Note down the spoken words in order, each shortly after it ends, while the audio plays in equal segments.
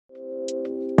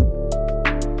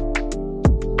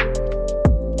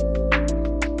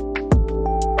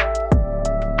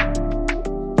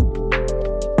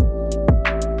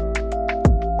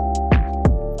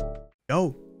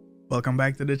welcome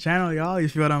back to the channel, y'all. You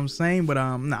feel what I'm saying? But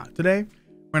nah, today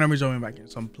we're gonna be jumping back in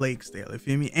some Plague Tale, you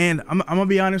feel me? And I'm gonna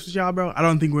be honest with y'all, bro. I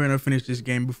don't think we're gonna finish this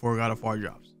game before God of War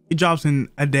drops. It drops in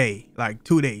a day, like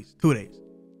 2 days. You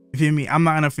feel me? I'm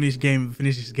not gonna finish this game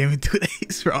in 2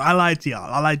 days, bro. I lied to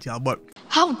y'all. But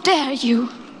how dare you?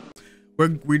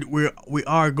 We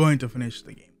are going to finish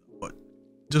the game, but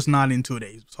just not in 2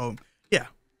 days. So yeah,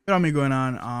 without me going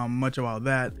on much about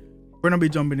that, we're gonna be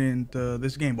jumping into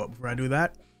this game. But before I do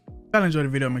that, if y'all enjoyed the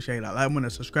video, make sure you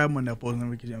like, subscribe, that post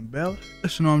notification bell.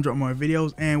 Let you know I'm dropping more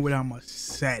videos. And without much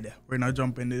said, we're gonna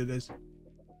jump into this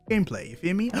gameplay. You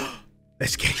feel me?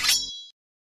 Let's get it.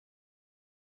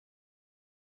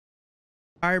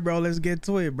 All right, bro. Let's get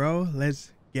to it, bro.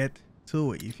 Let's get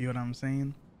to it. You feel what I'm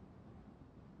saying?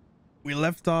 We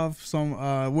left off some.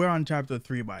 We're on chapter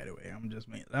 3, by the way. I'm just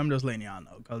letting y'all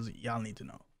know because y'all need to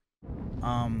know.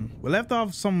 We left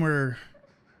off somewhere.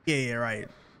 Yeah, right.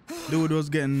 Dude was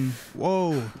getting.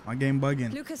 Whoa, my game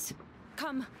bugging. Lucas,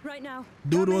 come right now.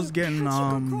 Dude was getting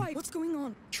What's going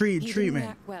on?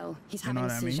 treatment. Well, he's having a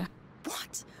seizure.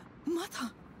 What? Mother!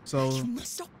 So You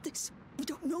must stop this. We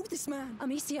don't know this man.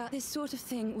 Amicia, this sort of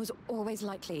thing was always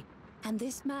likely. And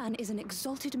this man is an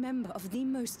exalted member of the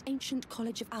most ancient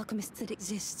college of alchemists that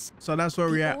exists. So that's where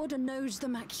we at. The Order knows the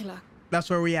macula. That's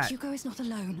where we at. Hugo is not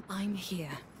alone. I'm here.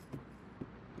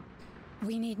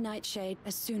 We need Nightshade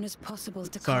as soon as possible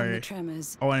to calm the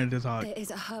tremors. I wanted to talk. There is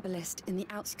a herbalist in the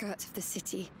outskirts of the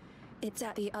city. It's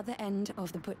at the other end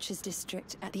of the Butcher's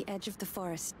District, at the edge of the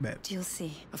forest. You'll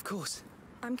see. Of course.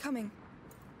 I'm coming.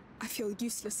 I feel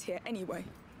useless here anyway.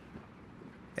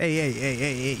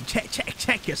 Hey.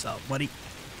 Check yourself, buddy.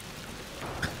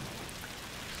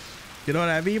 You know what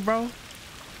I mean, bro?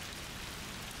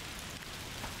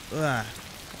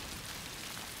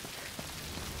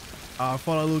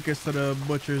 Follow Lucas to the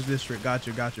Butcher's District. Got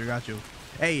you.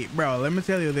 Hey, bro, let me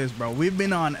tell you this, bro. We've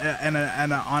been on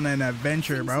an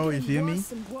adventure, bro. You feel me?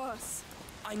 Worse and worse.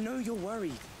 I know you're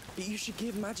worried, but you should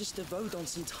give Magister Vodon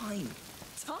some time.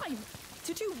 Time?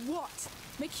 To do what?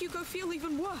 Make Hugo feel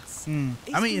even worse? He's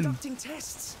conducting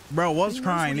tests. Bro was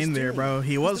crying in there, bro.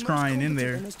 He was crying in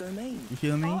there. You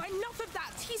feel me? Oh, enough of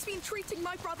that. He's been treating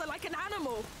my brother like an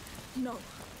animal. No.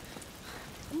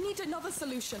 We need another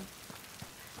solution.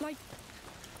 Like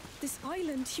this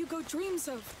island Hugo dreams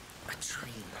of. A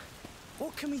dream?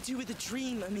 What can we do with a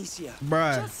dream, Amicia?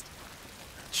 Bruh.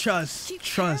 Trust,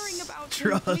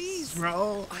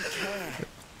 bro. I care.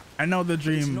 I know the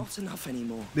dream. It's not enough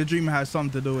anymore. The dream has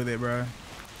something to do with it, bro.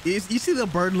 You see the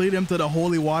bird lead him to the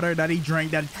holy water that he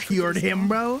drank that cured him,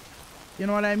 bro? You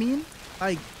know what I mean?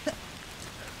 Like,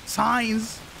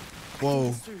 signs.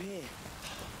 Whoa.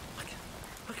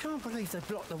 I can't believe they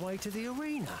blocked the way to the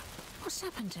arena. What's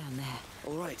happened down there?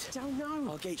 All right. Don't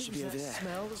know. Our gate should be over there.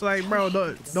 It's like, bro,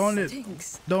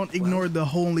 don't ignore the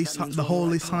holy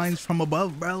signs from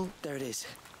above, bro. There it is.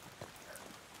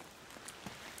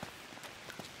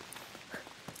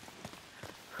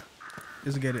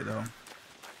 Let's get it though.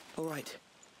 All right.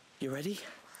 You ready?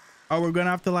 Oh, we're gonna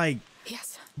have to like.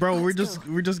 Yes. Bro, we're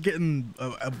just getting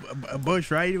a bush,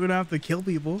 right? We're gonna have to kill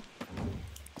people.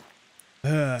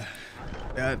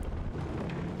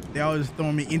 They always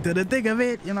throw me into the thick of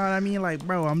it. You know what I mean? Like,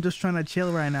 bro, I'm just trying to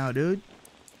chill right now, dude.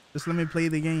 Just let me play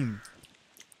the game.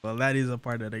 Well, that is a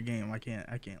part of the game. I can't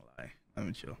lie. Let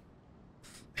me chill.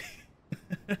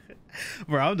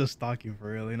 Bro, I'm just stalking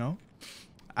for real, you know?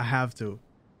 I have to.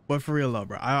 But for real though,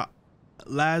 bro.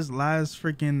 Last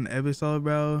freaking episode,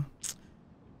 bro.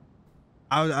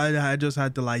 I just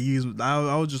had to like use.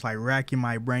 I was just like racking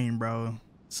my brain, bro.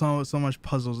 So much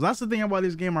puzzles. That's the thing about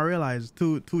this game. I realized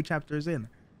two chapters in,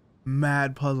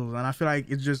 mad puzzles, and I feel like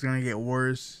it's just gonna get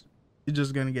worse. It's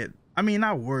just gonna get. I mean,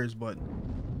 not worse, but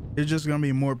it's just gonna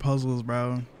be more puzzles,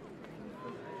 bro.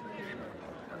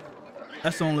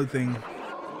 That's the only thing.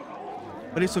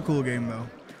 But it's a cool game though.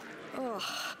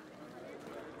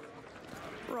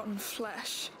 Rotten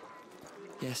flesh.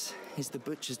 Yes, it's the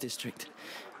Butcher's District.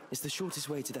 It's the shortest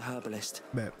way to the herbalist.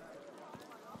 Bet.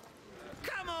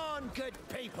 Come on, good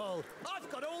people. I've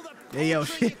got all the. Hey, yo,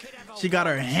 she got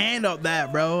her hand up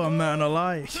that, bro. I'm not gonna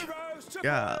lie.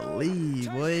 Golly,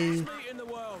 boy.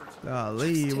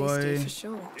 Golly, boy. For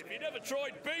sure. If you never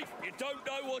tried beef, you don't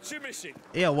know what you're missing.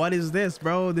 Yeah, what is this,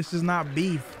 bro? This is not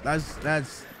beef.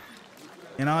 That's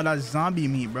you know, that's zombie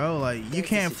meat, bro. Like, you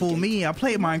can't fool me. I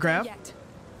play Minecraft.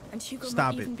 And Hugo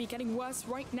Stop might it. even be getting worse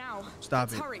right now.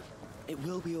 Stop Let's it. Hurry. It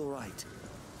will be all right.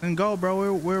 And go,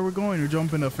 bro. Where we're going? We're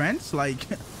jumping the fence? Like,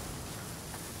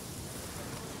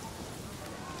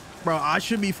 bro, I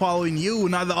should be following you,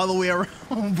 not the other way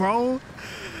around, bro.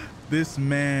 This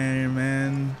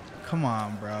man. Come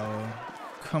on, bro.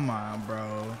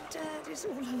 is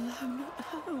all alone at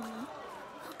home.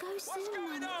 I'll go soon. What's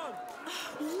going on?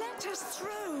 Let us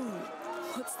through.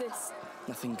 What's this?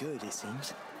 Nothing good, it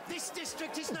seems. This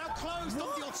district is now closed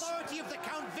on the authority of the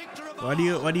Count Victor of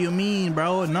What do you mean,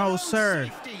 bro? No, sir.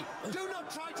 Safety. Do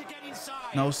not try to get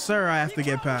inside. No, sir. I have to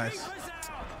get past.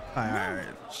 All right.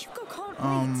 Hugo can't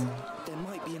read. There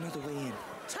might be another way in.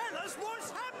 Tell us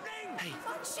what's happening. Hey,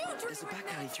 there's a back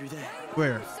alley through there.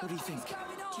 Where? What do you think? Do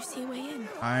you see a way in?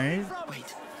 All right.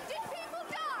 Wait, Did people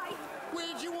die?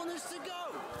 Where do you want us to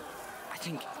go? I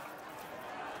think...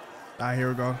 Here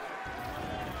we go.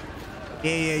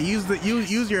 Yeah.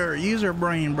 Use your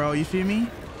brain, bro. You feel me?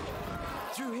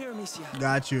 Through here, Amicia.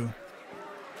 Got you.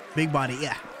 Big body.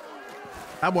 Yeah.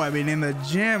 That boy been in the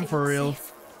gym for real.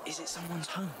 Is it someone's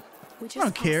home? We're I just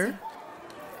don't care.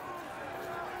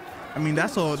 I mean,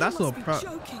 that's all joking.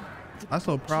 problems.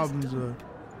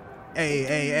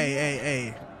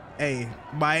 Hey.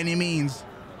 By any means.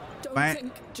 Don't By-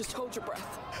 think. Just hold your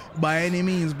breath. By any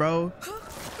means, bro.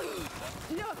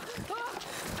 No.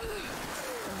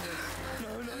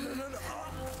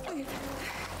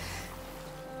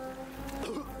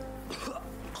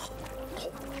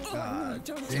 God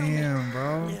Don't damn,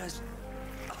 bro. Yes.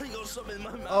 I got something in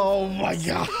my mouth. Oh my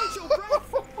god. hold your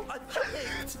breath. I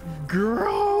can't.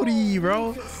 Grody,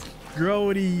 bro.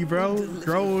 Grody,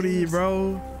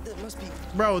 bro. It must be...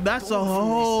 Bro, that's a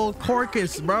whole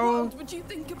carcass, bro. What would you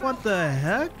think about What the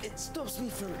heck? It stops me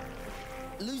from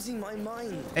losing my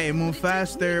mind. Hey, move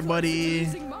faster, buddy.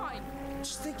 losing mine?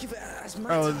 Just think of it as my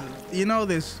Bro, time you know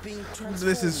this. being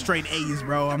This is transformed. straight A's,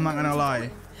 bro. I'm not gonna lie.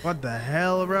 What the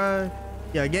hell, bro?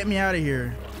 Yeah, get me out of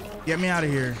here. Get me out of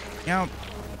here. Yep.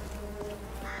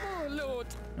 Oh Lord.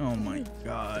 Oh my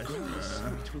gosh.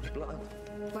 Soaked with blood.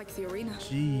 Like the arena. This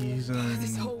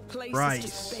Jesus whole place is Christ.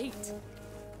 just bait.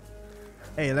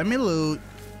 Hey, let me loot.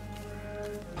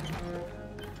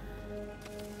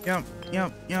 Yep.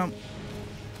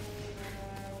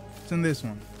 It's in this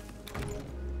one.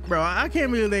 Bro, I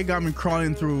can't believe they got me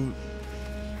crawling through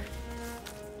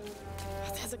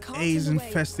There's a cart A's in the way.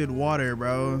 infested water,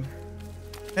 bro.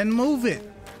 And move it.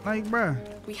 Like, bro.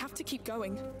 We have to keep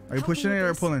going. Are you pushing it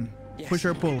or pulling? Yes. Push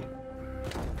or pull?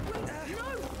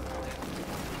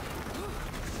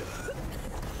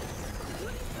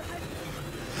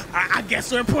 I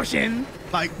guess we're pushing.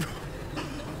 Like,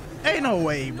 ain't no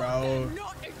way, bro.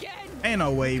 Not again. Ain't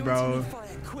no way, bro. Fire,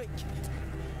 quick.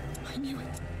 I knew it.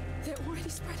 They're already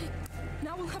spreading.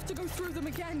 Now we'll have to go through them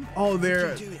again. Oh, You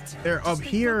they're can do it. they're Just up stay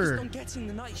focused here. on getting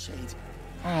the nightshade.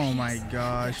 Oh my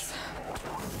gosh.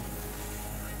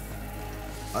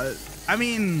 I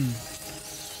mean, You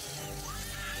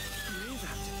hear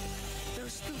that? There are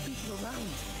still people around.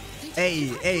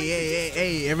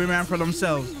 hey, every man for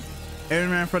themselves. Every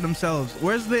man for themselves.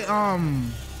 Where's the Oh,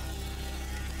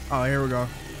 here we go.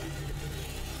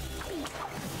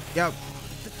 Yep.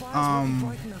 The fires won't be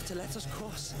bright enough to let us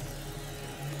cross.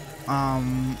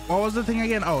 What was the thing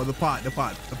again? Oh, the pot.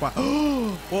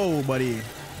 Whoa, buddy.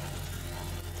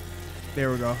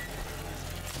 There we go.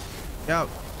 Yep.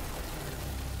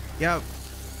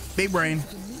 Big brain.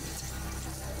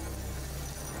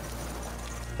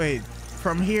 Wait,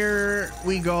 from here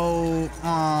we go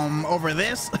over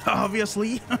this,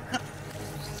 obviously.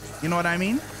 You know what I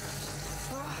mean?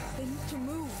 They need to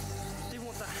move. They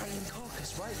want that hanging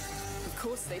carcass, right? Of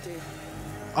course they do.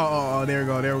 Oh, there we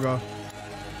go.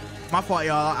 My fault,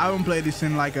 y'all. I haven't played this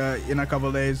in like in a couple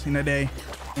of days, in a day.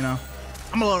 You know,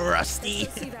 I'm a little rusty.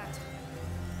 See that?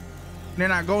 They're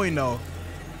not going though.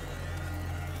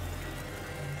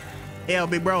 Yeah,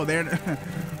 big bro, they're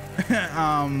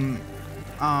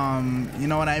you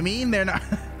know what I mean? They're not.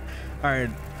 All right.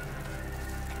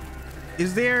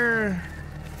 Is there?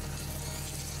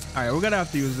 All right, we're gonna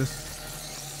have to use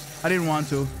this. I didn't want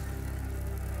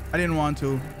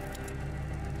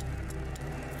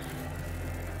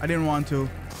to.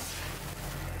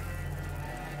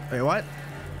 Wait, what?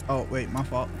 Oh, wait, my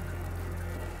fault.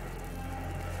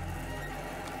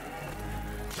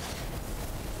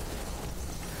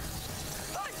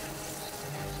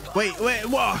 Wait,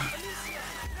 whoa.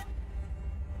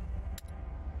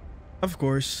 Of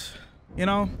course, you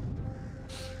know,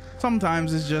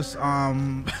 sometimes it's just, bro,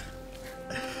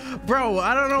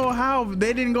 I don't know how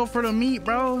they didn't go for the meat,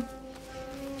 bro.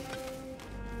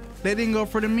 They didn't go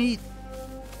for the meat.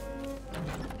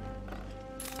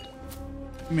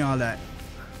 Give me all that.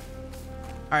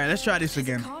 All right, let's try this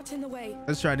again. Cart in the way.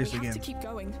 Let's try this We have again. to keep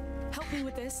going. Help me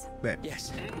with this. Bet.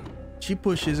 Yes. She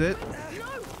pushes it.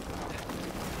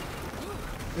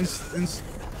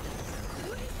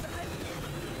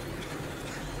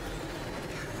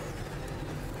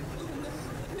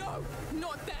 No! No,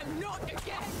 not them, not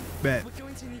again. Bet. We're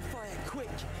going to need fire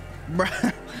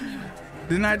Bruh.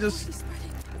 Didn't I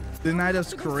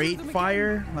just create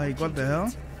fire? Like, what the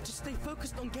hell? Just stay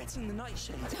focused on getting the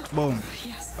nightshade. Boom.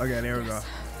 Yes. Okay, there we go.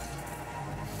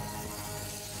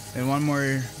 And one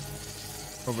more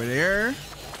over there. The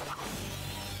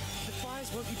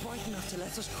fires won't be bright enough to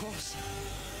let us cross.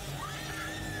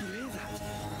 You hear that?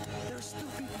 There are still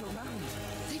people around.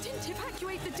 They didn't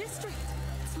evacuate the district.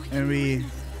 It's like And we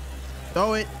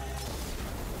throw it.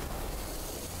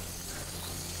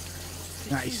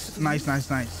 Nice, nice, nice,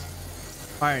 nice.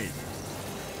 All right.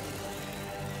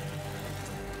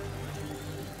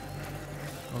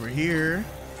 Over here.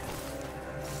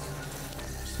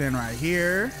 Stand right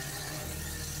here.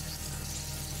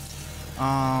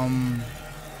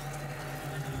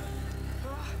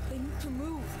 They need to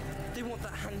move. They want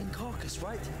that hanging carcass,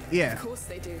 right? Yeah. Of course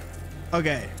they do.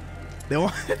 Okay. They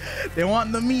want they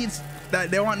want the meats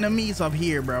up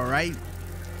here, bro, right?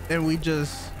 Then we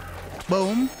just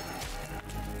boom.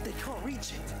 They can't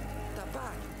reach it. That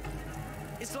bag.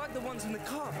 It's like the ones in the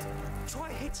cart.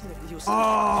 Try hitting it with your stick.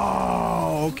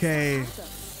 Oh, okay.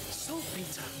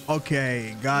 Saltpeter.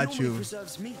 Okay, got Normally you.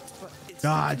 preserves meat, but it's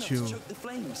Got enough you. to choke the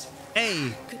flames.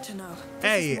 Hey, Good to know.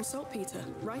 Hey. This is more saltpeter,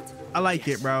 right? I like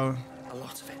it, bro. A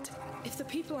lot of it. If the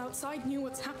people outside knew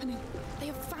what's happening, they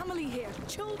have family here,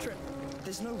 children.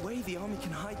 There's no way the army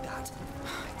can hide that.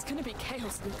 It's gonna be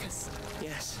chaos, Lucas.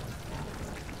 Yes.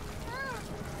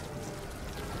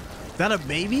 Is that a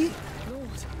baby? Lord,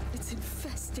 it's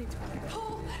infested.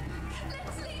 Paul,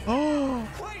 let's leave. Oh,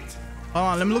 Wait! hold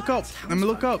on. Let me look up. Let me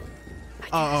look up.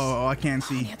 Oh, I can't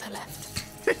see. Near the left.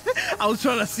 I was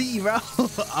trying to see, bro.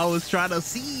 I was trying to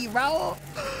see, bro.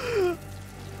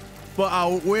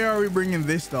 But where are we bringing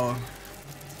this though?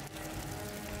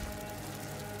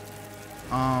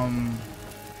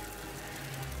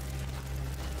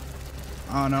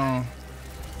 I don't know.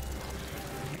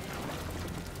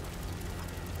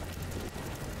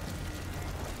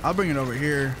 I'll bring it over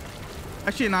here.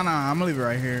 Actually, no, I'm gonna leave it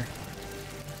right here.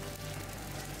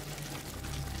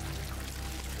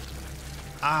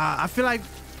 I feel like,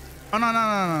 oh no.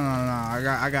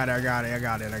 I got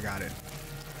it.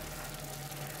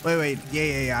 Wait.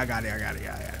 Yeah. I got it.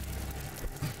 Yeah.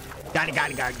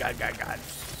 Got it.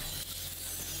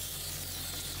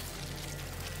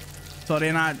 So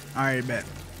they're not, all right, bet.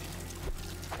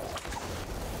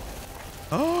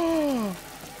 Oh,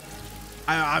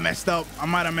 I messed up. I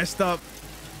might have messed up.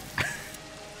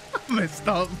 Messed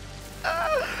up.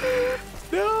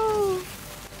 No.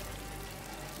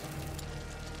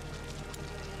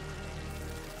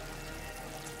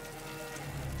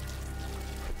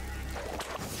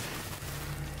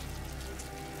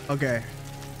 Okay.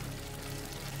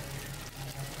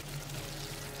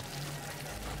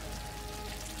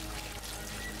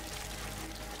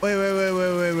 Wait.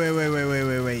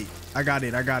 I got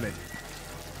it.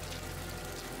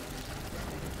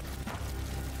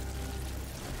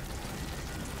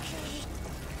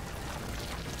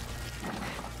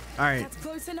 All right. That's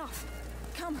close enough.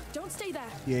 Come, don't stay there.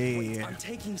 Yeah. I'm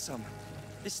taking some.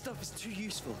 This stuff is too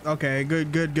useful. Okay,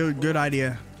 good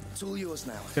idea. It's all yours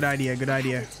now. Good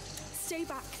idea. Stay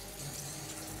back.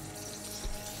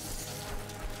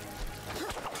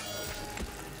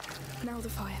 Now the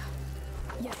fire.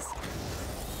 Yes.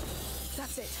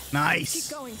 That's it. Nice. Keep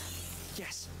going.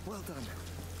 Yes, well done.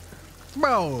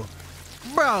 Bro.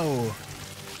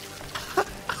 I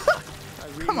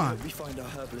really Come on. hope we find our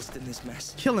herbalist in this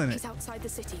mess. Killing it. He's outside the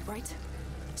city, right?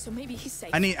 So maybe he's safe.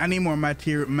 I need more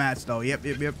mats though. Yep.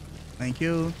 Thank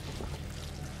you.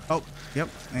 Oh, yep.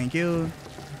 Thank you.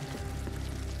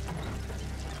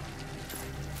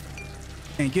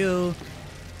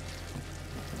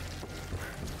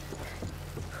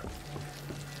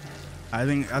 I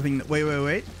think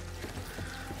wait.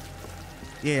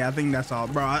 Yeah, I think that's all,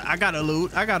 bro. I got a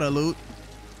loot.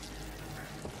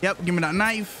 Yep, give me that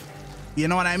knife. You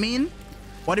know what I mean?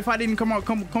 What if I didn't come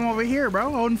over here,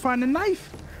 bro? I wouldn't find a knife.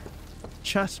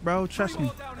 Trust, bro. Trust me.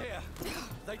 Down here.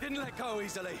 They didn't let go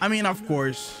easily. I mean, of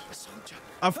course.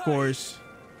 Of course.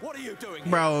 What are you doing,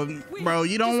 Bro,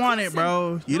 you don't want it,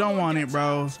 bro. You don't want it,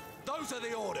 bro. Those are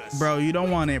the orders. Bro, you don't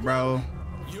want it, bro.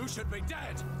 You should be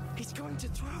dead. He's going to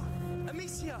throw.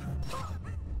 Amicia!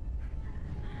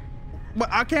 But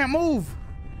I can't move.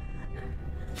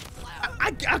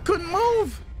 I couldn't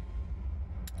move.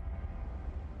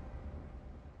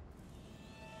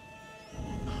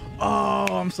 Oh,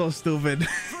 I'm so stupid.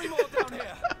 3 more down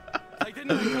here. They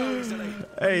didn't let go easily.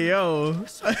 Hey, yo.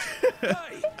 Hey,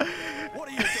 what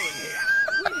are you doing here?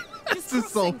 This is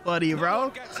so funny,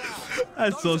 bro.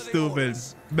 That's so stupid.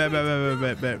 Bet.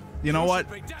 You know what?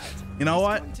 Going to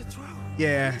throw.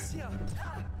 Yeah. Amicia!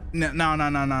 No, no, no,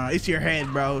 no, no. It's your head,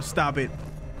 bro. Stop it.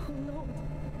 Oh no.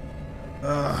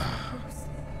 Ugh.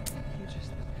 You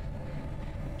just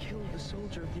killed the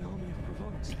soldier of the army of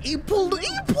Provence. He pulled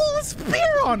a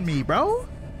spear on me, bro.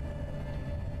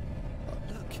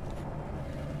 Look,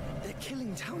 they're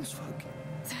killing townsfolk.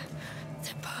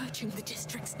 They're purging the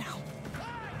districts now.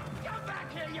 Come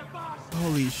back here, you bastard!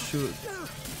 Holy shit.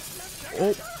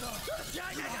 Oh.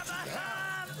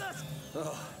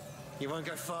 Oh, you won't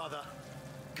go farther.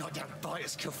 Goddamn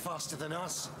biters kill faster than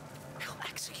us. He'll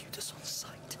execute us on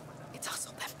sight. It's us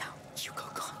or them now. Hugo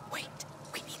can't wait.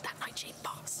 We need that nightshade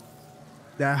pass.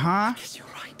 That, huh? Yes, you're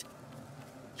right.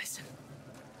 Listen,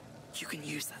 you can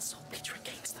use that saltpeter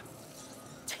against them.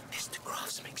 Take this to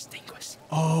Craftsman Extinguish. It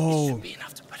Oh. should be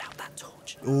enough to put out that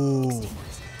torch. Oh.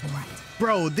 Right.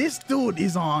 Bro, this dude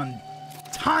is on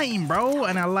time, bro,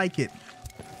 and I like it.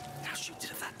 Now shoot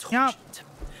it at that torch. Yup. To,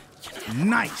 you know,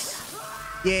 Nice.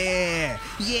 Yeah.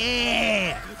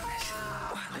 Yeah.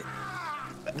 well,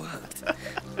 it worked.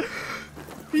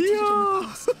 Yo.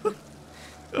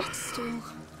 It's still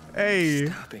Hey.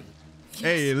 disturbing.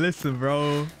 Hey, listen,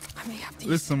 bro. I may have to use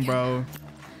Listen, it bro. again.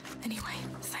 Anyway,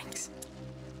 thanks.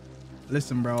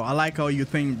 Listen, bro. I like how you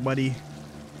think, buddy.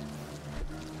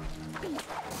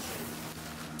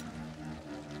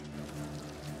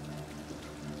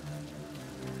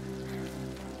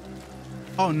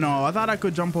 Oh no, I thought I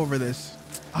could jump over this.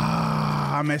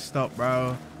 Ah, I messed up,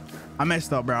 bro. I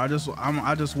messed up, bro. I just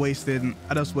wasted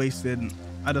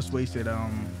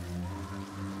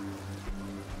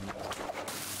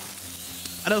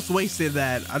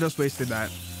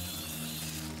that.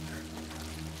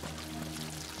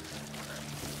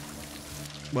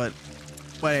 But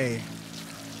hey.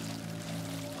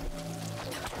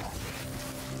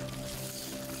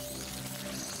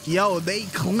 Yo, they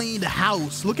cleaned the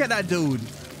house. Look at that dude.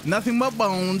 Nothing but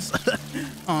bones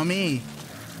on me.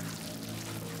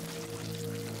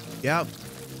 Yep.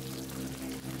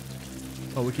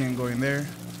 Oh, we can't go in there.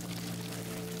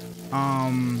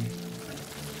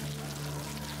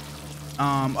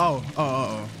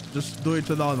 Oh. Just do it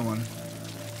to the other one.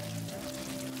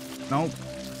 Nope.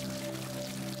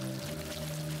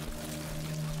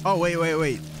 Oh,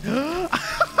 wait.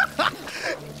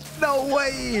 No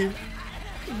way.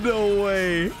 No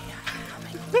way.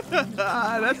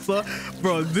 That's so,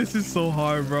 bro, this is so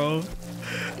hard, bro.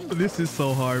 This is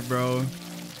so hard, bro.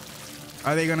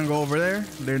 Are they gonna go over there?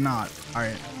 They're not. All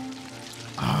right.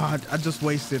 Ah, I just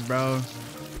wasted, bro.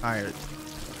 All right.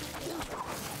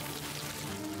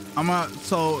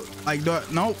 So like,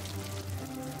 nope.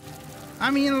 I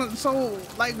mean, so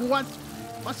like,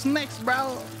 what's next,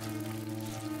 bro?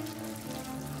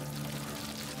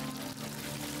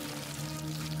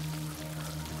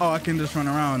 Oh, I can just run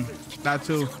around. That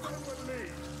too.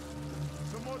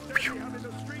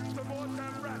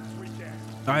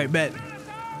 All right, bet.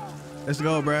 Let's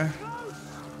go, bruh.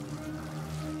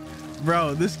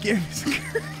 Bro, this game is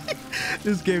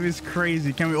this game is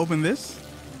crazy. Can we open this?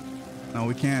 No,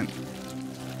 we can't.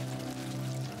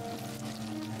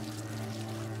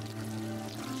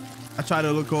 I try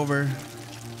to look over.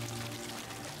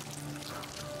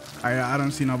 I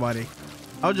don't see nobody.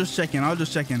 I was just checking. Remember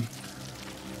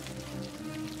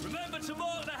to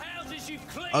mark the houses you've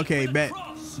cleaned Okay, with a bet.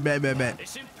 cross. Bet.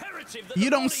 It's imperative that You the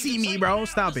don't bodies see are me, taken bro. out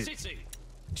Stop of the it. city.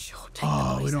 Sure, take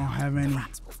Oh, the we boys don't now. have The any.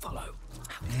 rats will follow.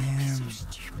 How can they be Damn. so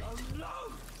stupid? Oh no!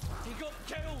 He got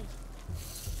killed.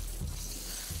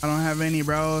 I don't have any,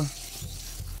 bro.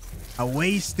 I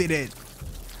wasted it.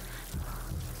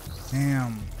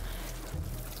 Damn.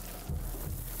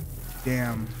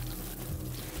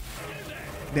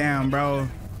 Damn, bro.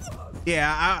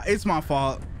 Yeah, it's my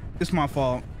fault. It's my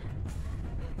fault.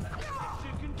 You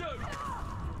can do.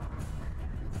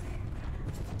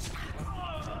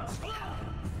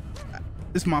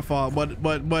 It's my fault,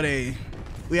 but hey,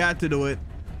 we had to do it.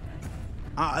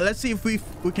 Let's see if we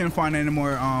can find any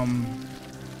more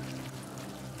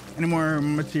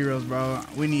materials, bro.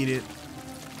 We need it.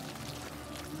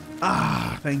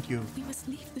 Ah, thank you. We must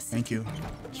leave the city. Thank you.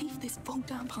 Leave this vault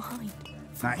down behind.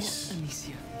 Nice.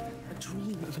 Amicia, a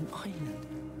dream of an island.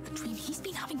 A dream he's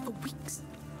been having for weeks.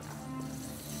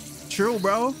 True,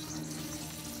 bro.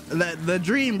 The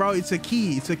dream, bro. It's a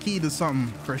key. It's a key to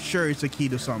something. For sure, it's a key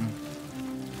to something.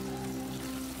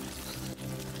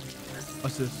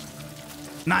 What's this?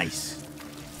 Nice.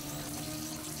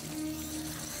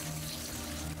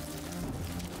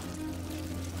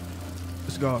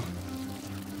 Let's go.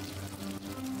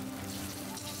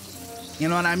 You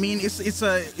know what I mean? It's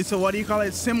a what do you call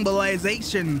it?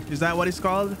 Symbolization. Is that what it's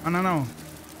called? I don't know.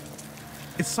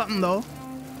 It's something though.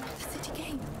 The city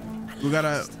game.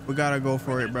 We gotta go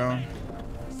for it, bro.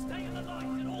 Stay in the light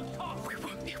at all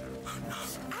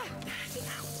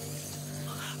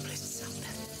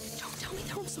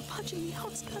soldiers are punching the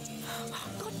outskirts. Oh,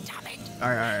 God damn it. All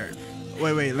right.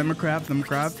 Wait. Let me craft. Still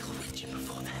reached you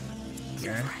before them.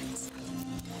 Your Okay. friends.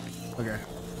 Okay.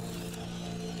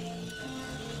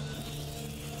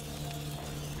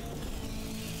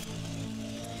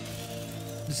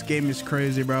 This game is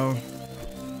crazy, bro.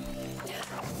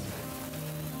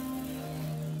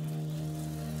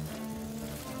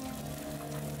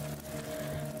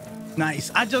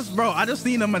 Nice. I just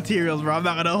need the materials, bro. I'm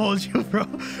not gonna hold you, bro.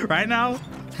 Right now,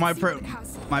 my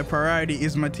priority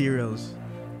is materials.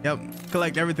 Yep.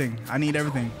 Collect everything. I need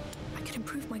everything. I could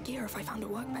improve my gear if I found a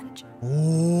workbench.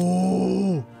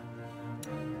 Oh.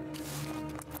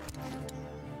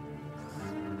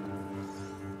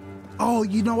 Oh,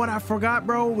 you know what I forgot,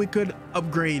 bro? We could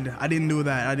upgrade. I didn't do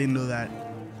that.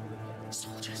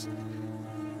 Soldiers.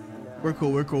 We're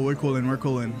cool. We're cooling.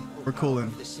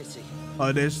 The city.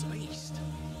 Oh, this. Beast.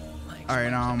 All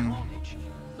right.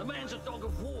 The man's a dog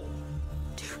of war.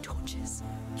 2 torches.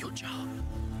 Your job.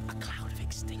 A cloud of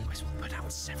extinguishers will put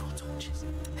out several torches.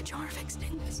 A jar of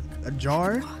extinguishers. A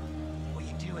jar. What are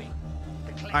you doing?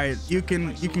 All right. You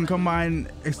can combine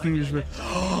extinguisher.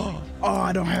 Oh,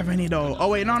 I don't have any though. Oh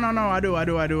wait, no. I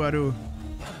do.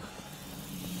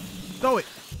 Throw it.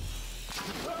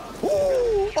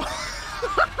 Ooh.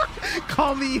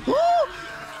 Call me. Ooh.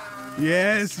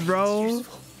 Yes, bro.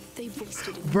 They've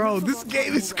wasted Bro, enough of this our game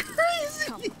time is already. crazy.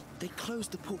 Come. They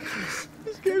closed the port close.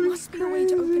 This game is must be a way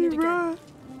to open it crazy, bro.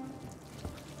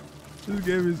 This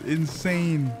game is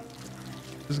insane.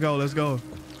 Let's go.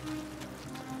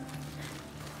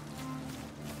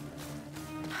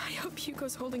 I hope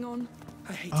Hugo's holding on.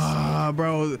 I hate to say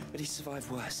Bro. it, but he survived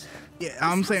worse. Yeah,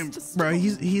 I'm saying, bro,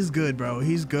 he's good, bro.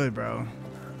 He's good, bro.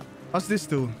 What's this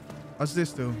do?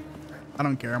 I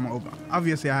don't care. I'm gonna open.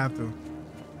 Obviously, I have to.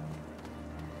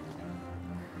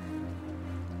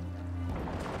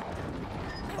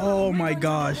 Oh my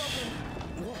gosh.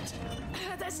 What?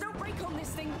 There's no brake on this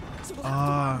thing, so we'll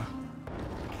have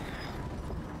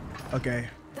to. Okay.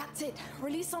 That's it.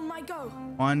 Release on my go.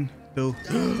 1, 2.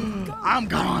 I'm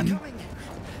gone. Coming.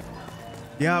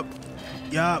 Yep.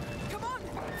 Come on.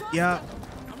 Yep.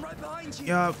 I'm right behind you.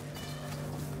 Yep.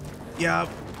 Yes.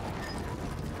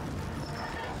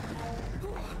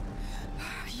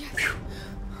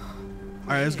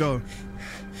 All right, let's go.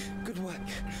 Good work.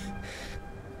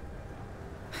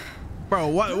 Bro,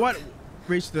 what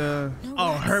reached the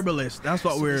herbalist. That's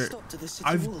what So we we're stopped at the city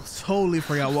I've walls. totally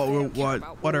forgot what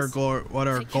our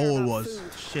Take care goal of our was.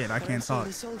 food. Shit, I But can't don't see talk.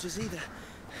 any soldiers either.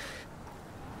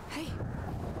 Hey,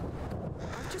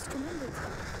 I've just remembered.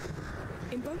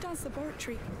 In Bodan's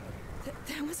laboratory,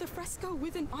 there was a fresco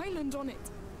with an island on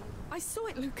it. I saw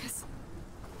it, Lucas.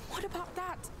 What about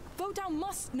that? Bodan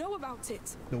must know about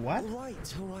it. The what? All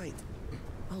right.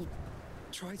 I'll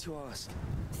try to ask.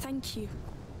 Thank you.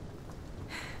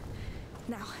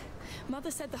 Now,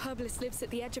 Mother said the herbalist lives at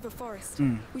the edge of a forest.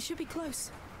 We should be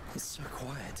close. It's so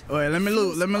quiet. Wait, let me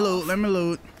loot.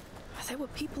 There were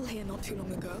people here not too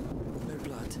long ago. No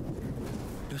blood.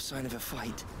 No sign of a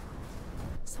fight.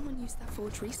 Someone used that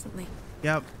forge recently.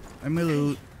 Yep, let me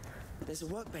loot. There's a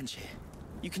workbench here.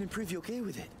 You can improve your gear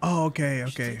with it. Oh, okay. You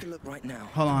should take a look right now.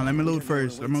 Hold on, let me We loot don't know what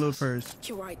first. Let me awaits loot us. first.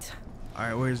 You're right. All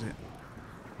right, where is it?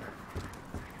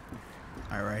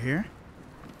 All right, right here.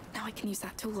 Now I can use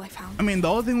that tool I found. I mean, the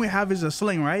only thing we have is a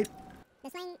sling, right? The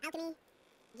sling, alchemy,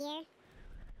 gear. Oh,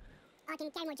 I can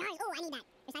carry more jars. Oh, I need that.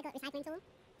 Recycling tool.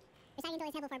 Recycling tool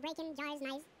is helpful for breaking jars,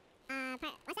 knives.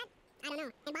 What's that? I don't know.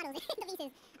 And bottles. The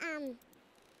pieces.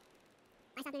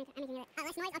 What's happening? I'm making it. Oh,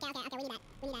 less noise? Okay. We need that.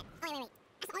 Oh, wait.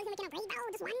 That's the only thing we can upgrade, bro.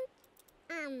 Just one?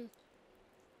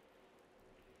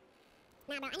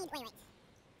 Nah, bro. Wait.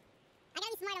 I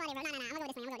gotta be smart about it, bro. No. I'm gonna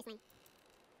go this way.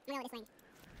 Yeah. I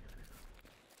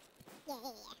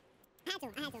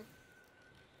had to.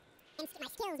 And my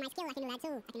skill, I can do that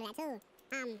too.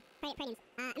 Predence.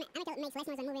 Amateur makes less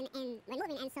noise when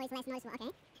moving, and so it's less noiseful.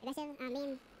 Okay. Aggressive,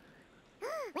 being...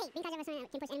 Wait, being caused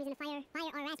can push enemies in the fire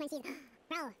or rats when seized.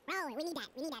 Bro, we need that.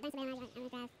 Don't survive ammo.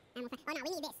 Oh no, we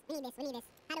need this.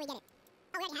 How do we get it?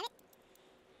 Oh, we already have it?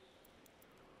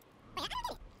 Wait, how do we get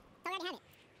it? So we already have it.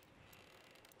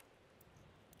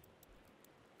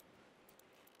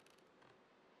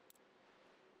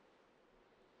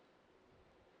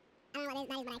 I don't know what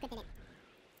that is, but I equipped it.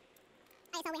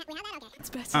 Alright, so we have that? Okay. It's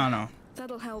better. I don't know.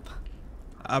 That'll help.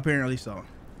 Apparently so.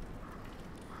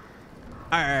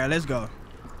 All right, let's go.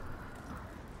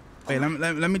 Wait,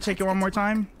 let me check it one more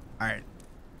time. All right.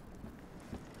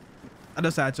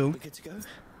 Other side too. We good to go? Yep.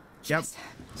 Yes.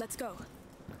 Let's go.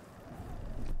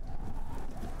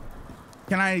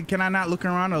 Can I not look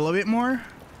around a little bit more?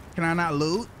 Can I not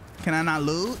loot?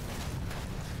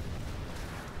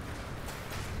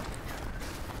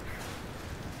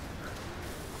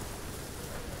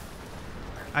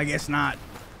 I guess not.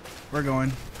 We're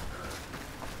going.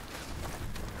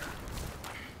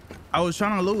 I was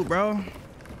trying to loot, bro.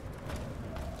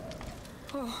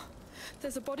 Oh,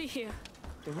 there's a body here.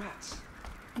 The rats.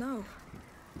 No,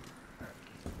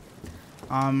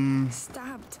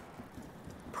 stabbed.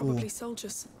 Probably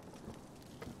soldiers.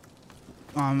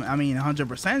 I mean,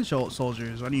 100%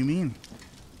 soldiers. What do you mean?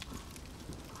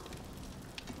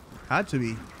 Had to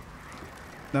be.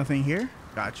 Nothing here?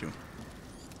 Got you.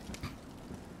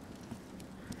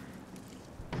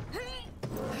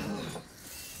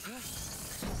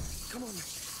 Come on.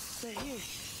 They're here.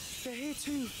 They're here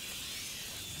too.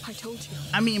 I told you.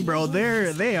 I mean, bro,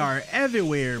 they are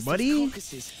everywhere, buddy.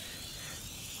 Carcasses.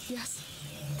 Yes,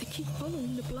 they keep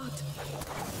following the blood.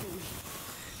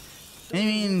 I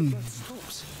mean, Blood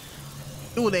stops.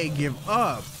 do they give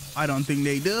up? I don't think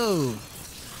they do.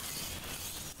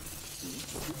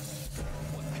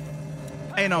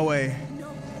 Ain't no way.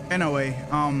 Ain't no way.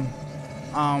 Well,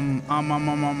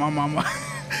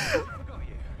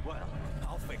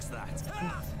 I'll fix that.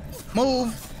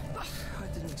 Move. I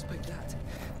didn't expect that.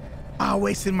 I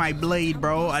wasted my blade,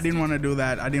 bro. I didn't want to do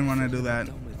that. I didn't want to do that.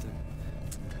 Done with them.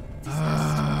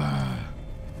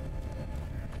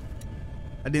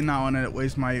 I did not want to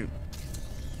waste my...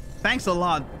 Thanks a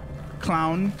lot,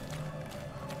 clown.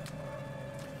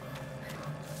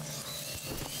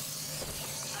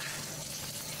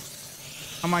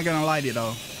 How am I gonna light it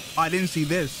though? Oh, I didn't see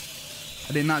this.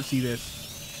 I did not see this.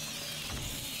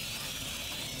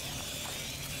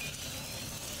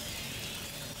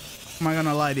 How am I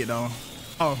gonna light it though?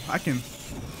 Oh, I can.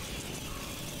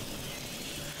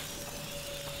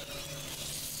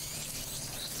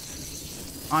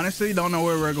 Honestly, don't know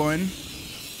where we're going.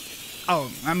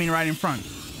 Oh, I mean right in front.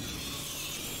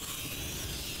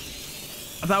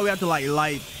 I thought we had to like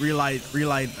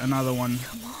relight another one.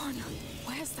 Come on,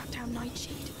 where's that damn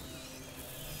nightshade?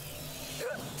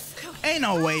 Ain't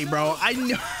no way, bro. I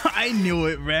knew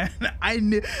it, man. I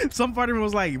knew. Some part of me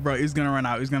was like, bro, it's gonna run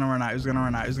out. It's gonna run out. It's gonna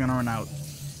run out. It's gonna run out.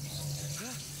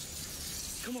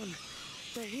 Come on.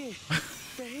 They're here.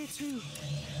 They're here too.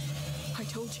 I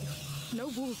told you, no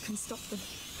wall can stop them.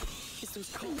 It's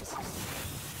those carcasses.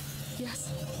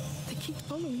 Yes, they keep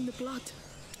following the blood.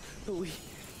 But we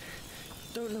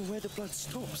don't know where the blood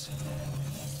stops.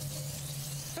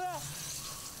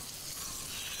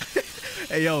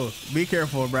 Hey, yo, be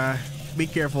careful, bruh. Be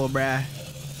careful, bruh.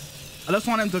 I just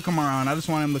want him to come around. I just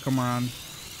want him to come around.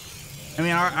 I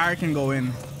mean, I can go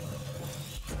in.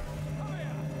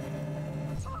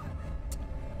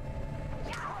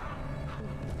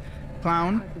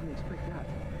 Clown. I didn't expect that.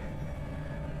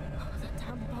 Oh, that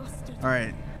damn bastard. All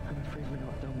right. I'm afraid we're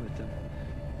not done with them.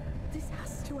 This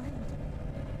has to end.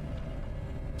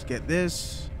 Let's get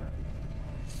this.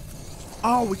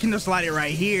 Oh, we can just light it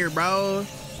right here, bro.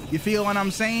 You feel what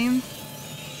I'm saying?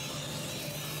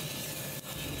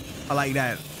 I like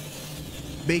that.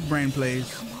 Big brain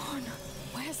plays. Come on,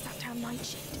 where's that damn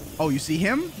nightshade? Oh, you see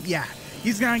him? Yeah.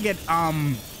 He's gonna get, dealt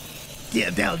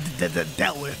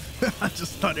with. I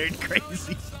just stuttered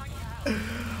crazy.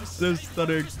 Just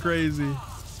stuttered crazy.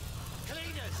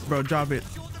 Bro, drop it.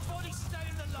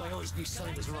 I always knew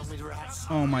something was wrong with rats.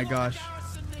 Oh my gosh.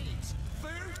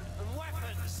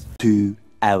 2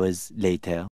 hours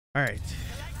later. All right.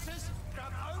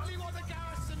 Grab only what the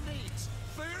garrison needs.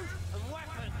 Food and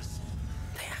weapons.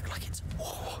 They act like it's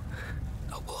war.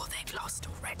 A war they've lost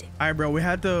already. All right, bro. We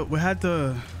had to.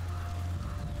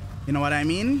 You know what I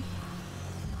mean?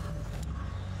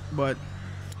 But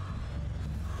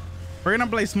we're gonna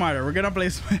play smarter. We're gonna play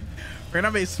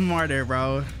smarter,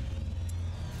 bro.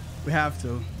 We have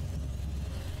to.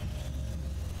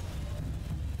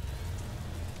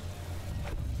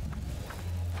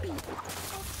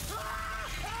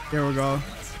 There we go.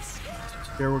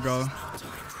 There we go.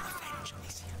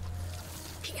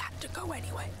 He had to go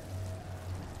anyway.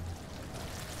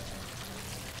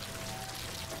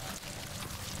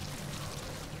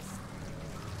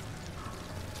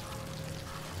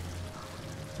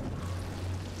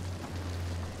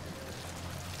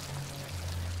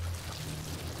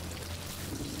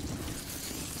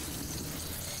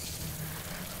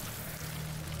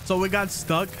 So we got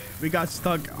stuck.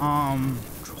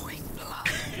 Drawing blood.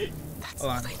 That's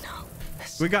all they know.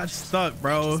 We got stuck,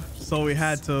 bro. So we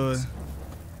had to.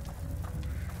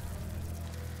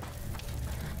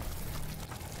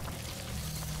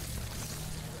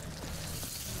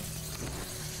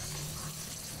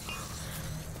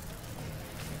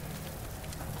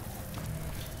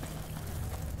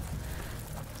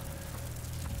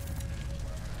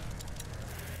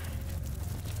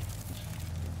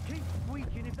 Keep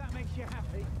squeaking if that makes you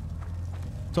happy.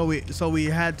 So we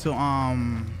had to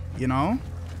you know,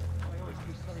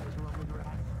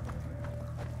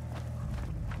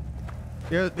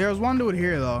 There's one dude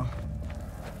here though,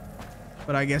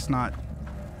 but I guess not.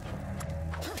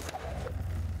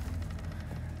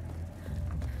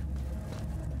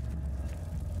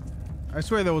 I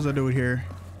swear there was a dude here.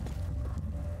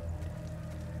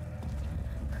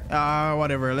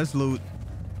 Whatever. Let's loot.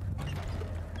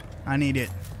 I need it.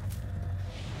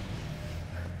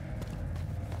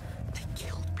 They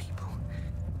killed people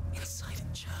inside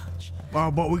a church. Oh,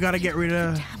 but we gotta get rid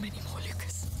of. Damn anymore,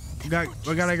 Lucas. We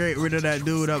gotta get rid of that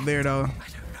dude up there though. I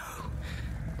don't know.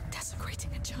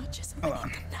 Desecrating a church isn't Hold on.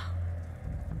 them now.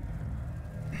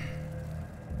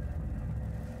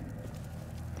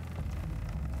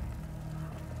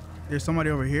 There's somebody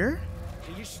over here.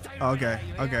 Okay.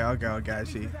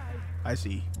 I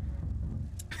see.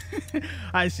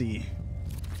 I see.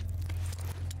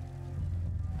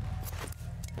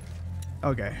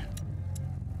 Okay.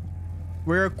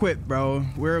 We're equipped, bro.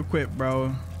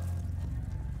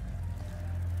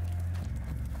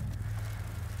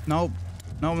 Nope.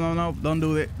 Nope. Don't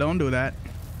do it. Don't do that.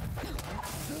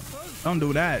 Don't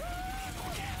do that.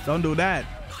 Don't do that.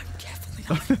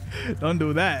 Don't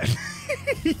do that.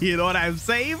 You know what I'm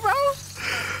saying, bro?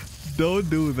 Don't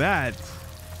do that.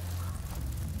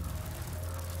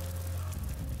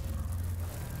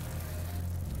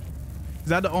 Is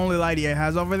that the only light he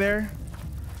has over there?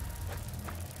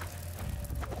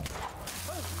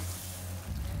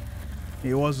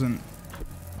 It wasn't.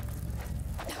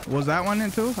 Was that one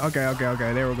in too? Okay.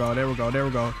 There we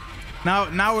go.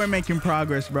 Now we're making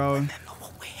progress, bro.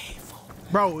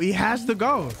 Bro, he has to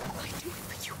go.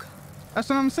 That's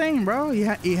what I'm saying, bro. He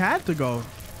had to go.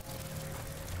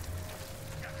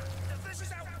 This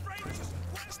is outrageous.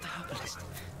 It's the herbalist.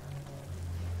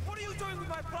 What are you doing with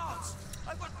my plants?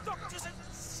 I've got doctors and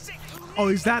sick. Oh,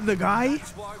 is that the guy?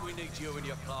 That's why we need you and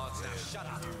your plants now. Shut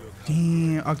up.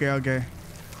 Damn. Okay.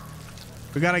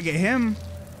 We gotta get him.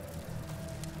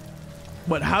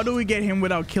 But how do we get him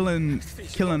without killing him?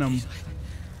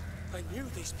 I knew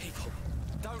these people.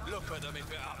 Don't look at them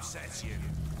if it upsets you.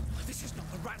 This is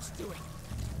not the rat's doing.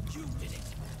 You did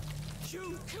it.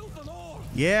 You killed them all.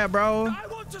 Yeah, bro. I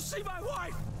want to see my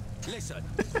wife. Listen,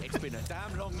 it's been a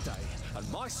damn long day, and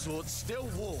my sword's still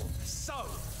warm. So,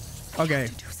 Okay.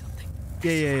 Do something.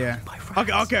 Yeah.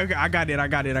 Okay. I got it.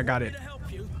 to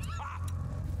help you. Ha!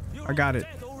 You're I got all it.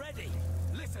 dead already.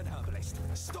 Listen, herbalist,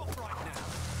 stop right now.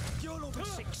 You'll all be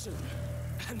sick soon,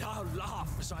 and I'll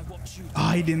laugh as I watch you.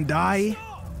 Oh, he didn't die.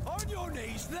 Stop! On your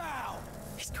knees now.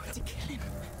 He's going to kill him.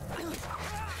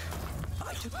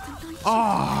 I took the knife.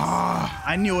 Oh,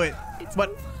 I knew it.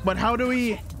 But how do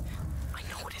we? I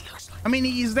know what it looks like. I mean,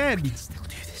 he's dead. Still do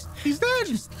this. He's dead.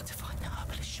 Just need to find the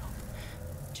herbalist shop.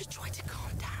 Just try to calm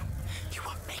down. You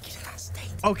won't make it in that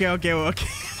state. Okay.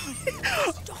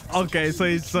 Okay, so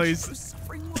he's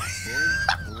Suffering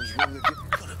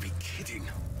Gotta be kidding.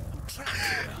 I'm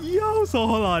trapped here. yo. So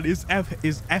hold on, is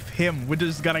F him? We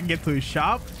just gotta get to his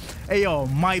shop. Hey yo,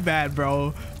 my bad,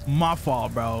 bro. My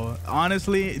fault, bro.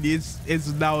 Honestly,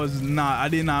 that was not. I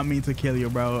did not mean to kill you,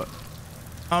 bro.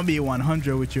 I'll be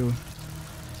 100 with you.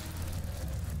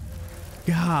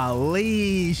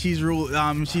 Golly, she's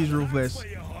ruthless.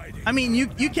 I mean, you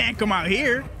can't come out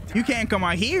here. You can't come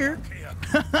out here.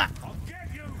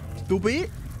 Stupid.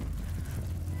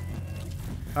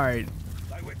 All right,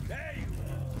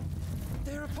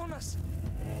 They're upon us.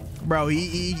 bro.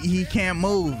 He can't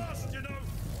move.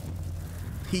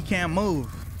 He can't move.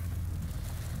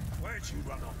 Where'd you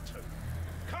run off to?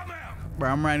 Come out. Bro,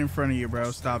 I'm right in front of you,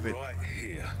 bro. Stop it. Right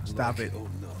here. Stop like it. or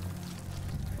not.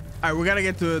 All right, we gotta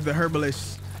get to the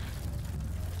herbalist.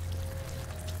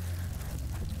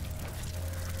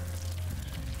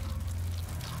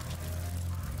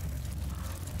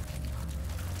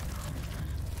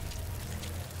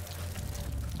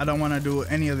 I don't want to do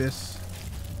any of this.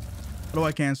 What do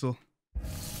I cancel?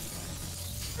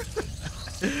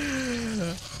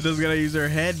 Just gotta use her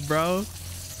head, bro.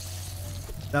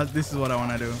 This is what I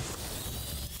want to do.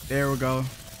 There we go.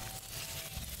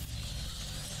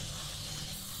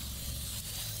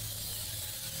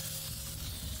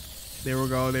 There we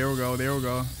go.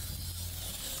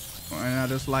 And I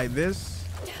just like this.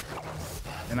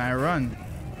 And I run.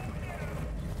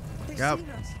 Yep.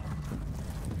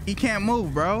 He can't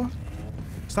move, bro.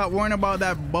 Stop worrying about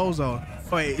that bozo.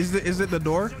 Wait, is it the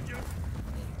door?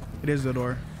 It is the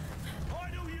door.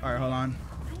 All right, hold on.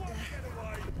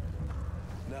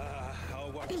 Nah, I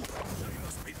won't. They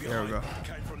must be There we go.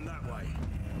 Came from that way.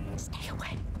 Stay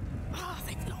away.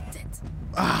 They've locked it.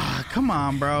 Ah, come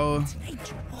on, bro.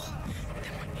 Angel.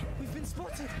 We've been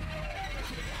spotted.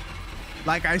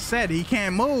 Like I said, he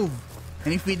can't move.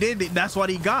 And if he did, that's what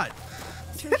he got.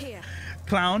 Through here.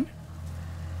 Clown.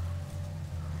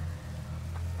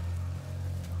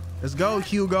 Let's go,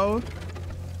 Hugo.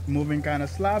 Moving kind of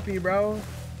sloppy, bro.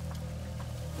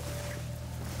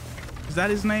 Is that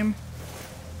his name?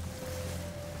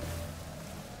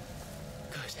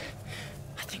 Good.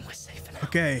 I think we're safe now.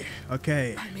 Okay,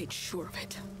 okay. I made sure of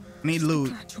it. I need loot.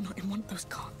 Glad you're not in one of those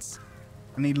carts.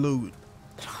 I need loot.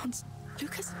 But Hans,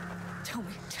 Lucas, tell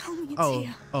me it's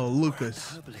here. Oh,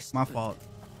 Lucas. My fault.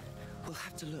 We'll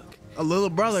have to look. A little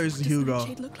brother is What does the Hugo.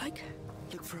 nightshade look like?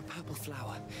 Look for a purple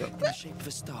flower in the shape of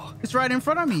a star. It's right in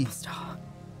front of me. Purple star.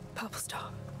 Purple star.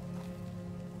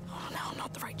 Oh no,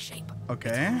 not the right shape.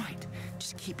 Okay. All right,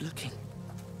 just keep looking.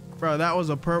 Bro, that was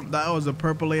a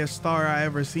purpliest star I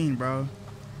ever seen, bro.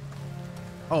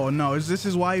 Oh no, is this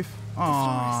his wife?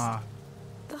 Aww.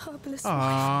 The herbalist Aww,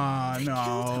 wife. They killed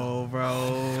her. no,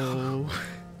 bro.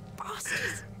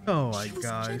 Bastards. Oh my She was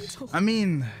gosh. gentle. I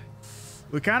mean,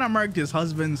 we kind of murked his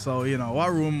husband, so you know,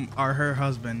 what room are her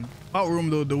husband? What room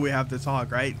do we have to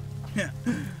talk, right?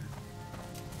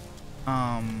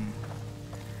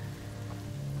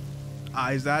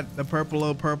 Is that the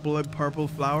purple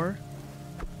flower?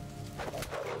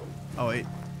 Oh wait.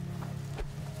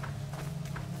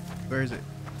 Where is it?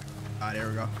 Ah, there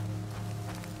we go.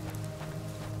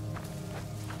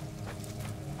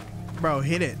 Bro,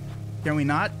 hit it. Can we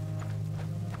not?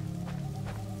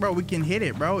 Bro, we can hit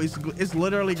it, bro. It's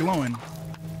literally glowing.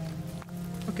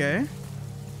 Okay.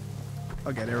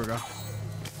 Okay, there we go.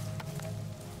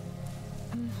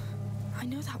 I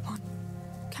know that one.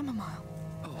 Chamomile.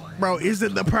 Bro, is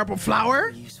it the purple flower?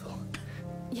 Useful.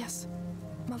 Yes.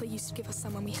 Mother used to give us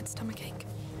some when we had stomachache.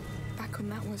 Back when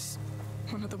that was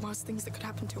one of the worst things that could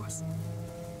happen to us.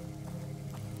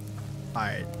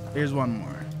 Alright, here's one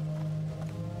more.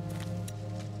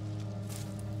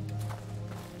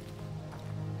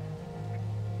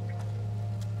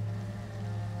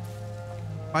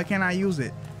 Why can't I use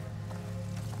it?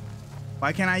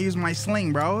 Why can't I use my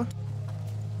sling, bro?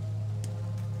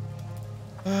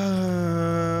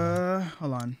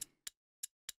 Hold on.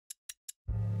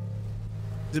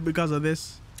 Is it because of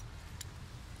this?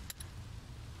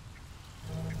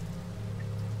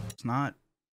 It's not.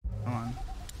 Hold on.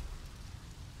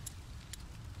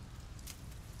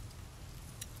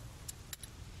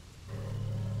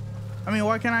 I mean,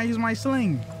 why can't I use my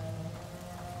sling?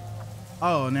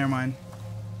 Oh, never mind.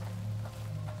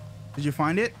 Did you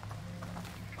find it?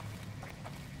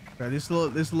 Okay, this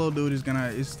little dude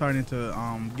is starting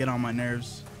to get on my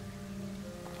nerves.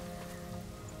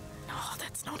 No,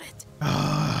 that's not it.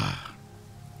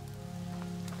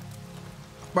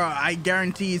 Bro, I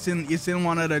guarantee it's in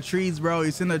one of the trees, bro.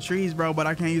 It's in the trees, bro, but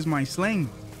I can't use my sling.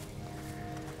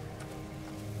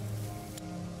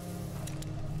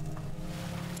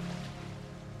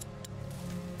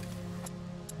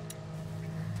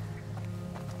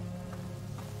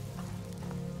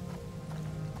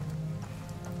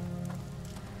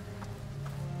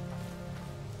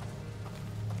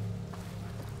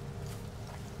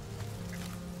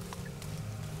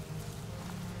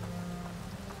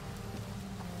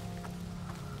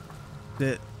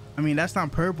 I mean, that's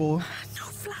not purple. No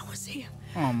flowers here.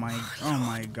 Oh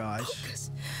my gosh.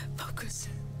 Focus.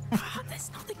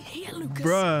 There's nothing here, Lucas.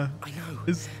 Bruh. I know.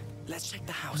 It's, Let's check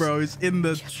the house. bro, it's in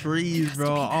the trees,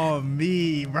 bro. Oh,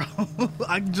 me, bro.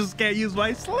 I just can't use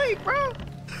my sling, bro.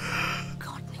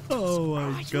 God, Nicholas. Oh my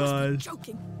You must be gosh.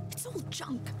 joking. It's all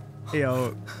junk.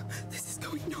 Yo, This is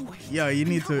going nowhere. yo, you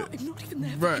need to, I'm not even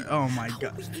there. bro. Oh my How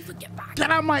god. will we even get back? Get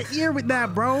out my ear with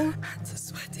that, bro. Hands are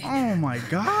sweating. Oh my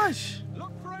gosh.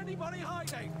 Look for anybody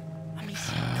hiding. Let me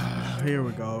see. Here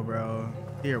we go, bro.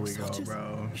 Here we go, Soldiers.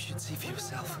 bro. You should see for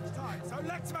yourself. Time, so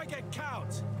let's make it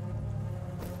count.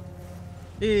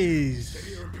 Jeez.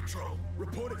 Here in patrol.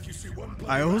 Report if you see one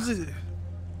bloody I was rat. it.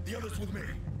 The others with me.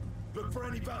 Look for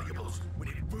any valuables. We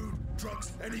need food,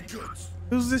 drugs, any goods.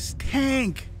 Who's this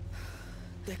tank?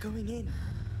 They're going in.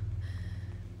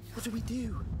 What do we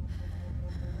do?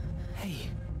 Hey,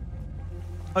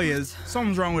 Oh yeah,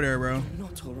 something's wrong with her, bro. you're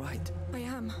not all right. I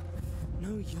am. No,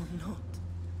 you're not.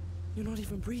 You're not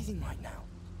even breathing right now.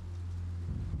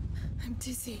 I'm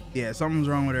dizzy. Yeah, something's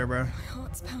wrong with her, bro. My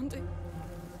heart's pounding.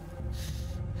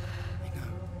 I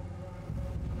know.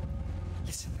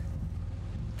 Listen,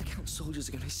 the Count's soldiers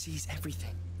are going to seize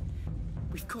everything.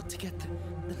 We've got to get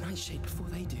the nightshade before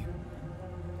they do.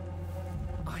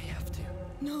 I have to.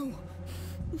 No.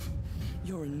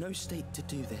 You're in no state to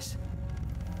do this.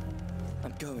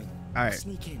 I'm going. All right.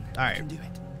 Sneak in. All I right. can do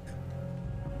it.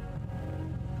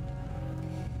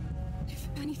 If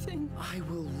anything, I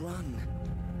will run.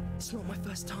 It's not my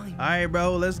first time. All right,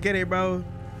 bro. Let's get it, bro.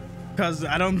 Cause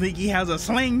I don't think he has a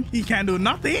sling. He can't do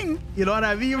nothing. You know what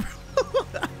I mean,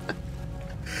 bro?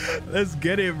 Let's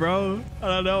get it, bro. I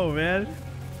don't know, man.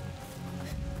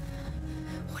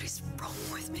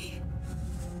 with me.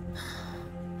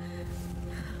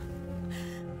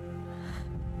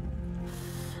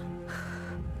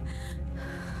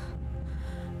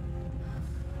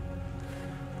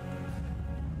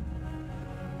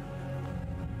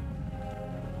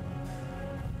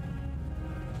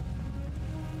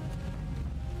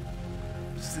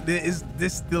 Is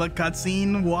this still a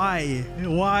cutscene? Why?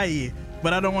 Why?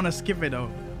 But I don't want to skip it though.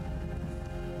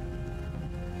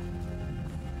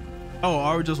 Oh,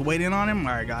 are we just waiting on him?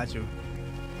 All right, got you.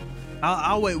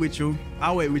 I'll wait with you.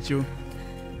 I'll wait with you.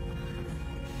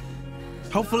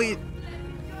 Hopefully.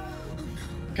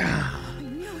 God.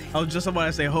 I was just about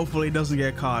to say, hopefully it doesn't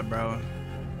get caught, bro.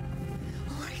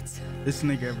 This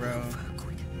nigga, bro.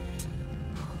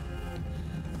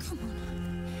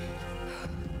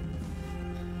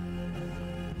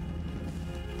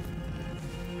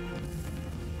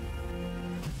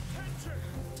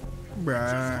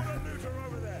 Bruh.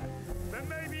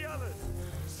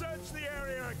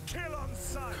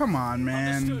 Come on,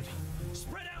 man. Understood.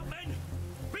 Spread out, men.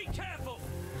 Be careful.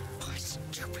 Why,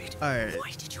 stupid? Alright. Why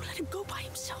did you let him go by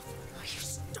himself? Are you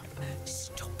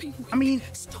stop being weak. I mean,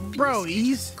 stop being bro, scared.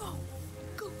 he's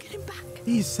Go get him back.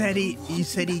 he said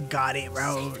he got it,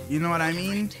 bro. You know what I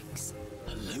mean?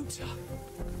 A looter?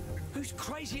 Who's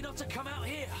crazy enough to come out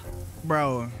here?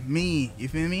 Bro, me, you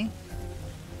feel me?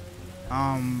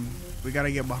 We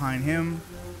gotta get behind him.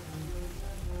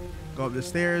 Go up the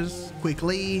stairs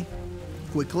quicker.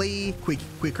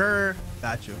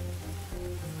 Got you.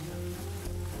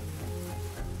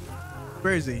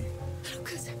 Where is he?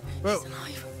 Lucas, Bro. he's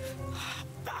alive.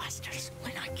 Bastards,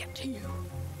 when I get to you.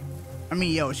 I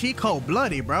mean, yo, she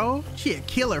cold-blooded, bro. She a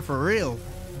killer for real.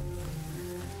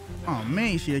 Oh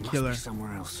man, she a killer.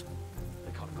 Somewhere else.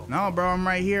 No, bro, I'm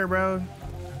right here, bro.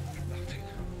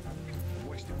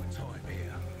 Wasting my time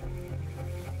here.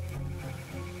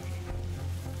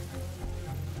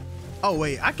 Oh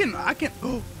wait, I can.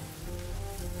 Oh.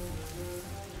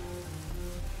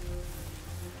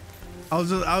 I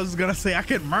was gonna say I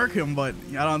could murk him, but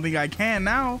I don't think I can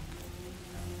now.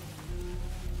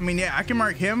 I mean, yeah, I can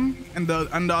mark him and the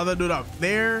other dude up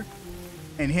there,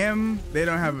 and him. They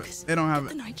don't have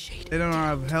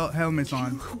helmets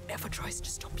on. Whoever tries to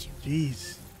stop you.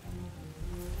 Jeez.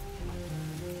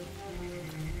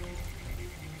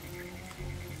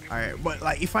 All right, but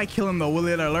like, if I kill him though, will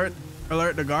it alert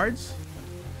the guards?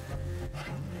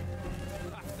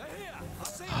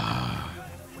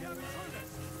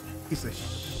 Piece of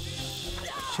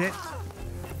shit.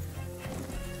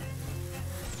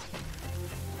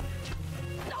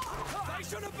 They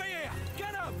shouldn't be here.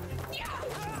 Get him.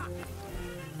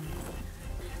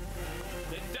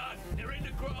 They're done. They're in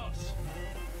the grass.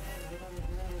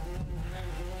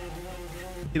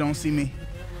 He don't see me.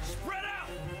 Spread out.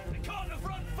 They can't have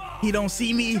run far. He don't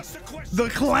see me. The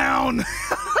clown.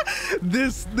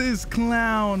 this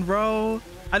clown, bro.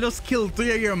 I just killed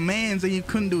 3 of your mans and you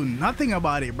couldn't do nothing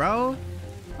about it, bro.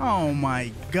 Oh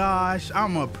my gosh,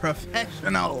 I'm a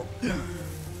professional.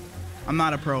 I'm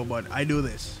not a pro, but I do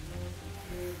this.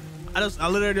 I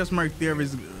literally just marked 3 of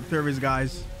his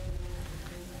guys.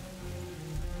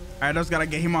 All right, I just gotta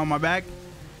get him on my back.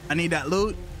 I need that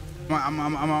loot. I'm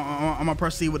gonna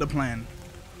proceed with the plan.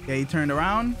 Okay, he turned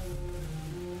around.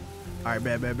 All right,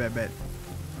 bet.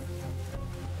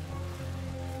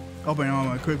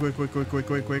 Open, quick.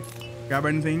 Grab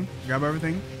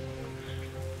everything.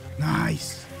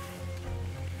 Nice.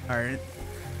 All right.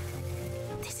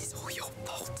 This is all your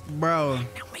fault. Bro.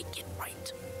 Now make it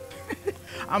right.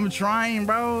 I'm trying,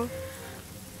 bro.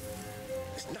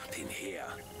 There's nothing here.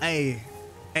 Hey.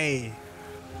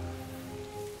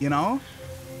 You know?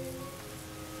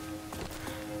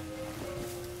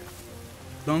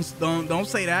 Don't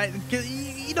say that. 'Cause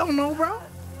you don't know, bro.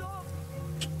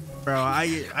 Bro,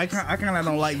 I kind of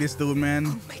don't like this dude, man.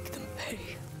 I'll make them pay.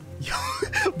 Yo,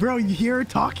 bro, you hear her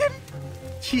talking?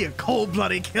 She a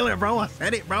cold-blooded killer, bro. I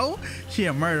said it, bro. She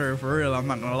a murderer for real. I'm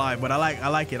not gonna lie, but I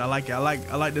like it. I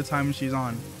like the time she's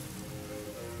on.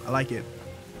 I like it.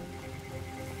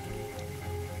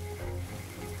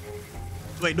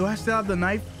 Wait, do I still have the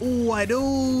knife? Ooh, I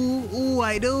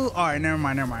do. All right, never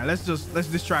mind. Let's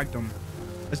distract him.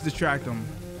 Let's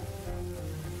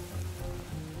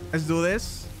do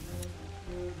this.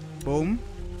 Boom.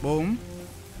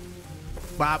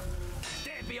 Bop.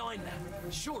 Stand behind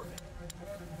that. Sure of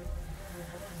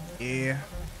Yeah.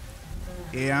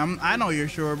 it. I know you're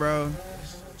sure, bro.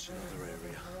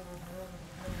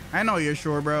 I know you're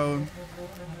sure, bro.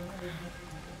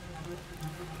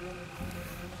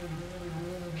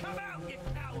 Come out, you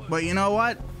coward. But you know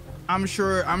what? I'm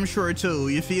sure too.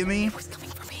 You feel me? It was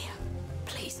coming from here.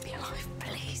 Please be alive,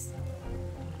 please.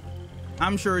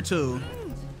 I'm sure too.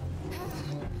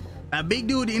 That big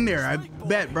dude in there, I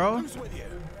bet, bro. Who's with you?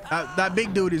 That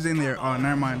big dude is in there. Oh,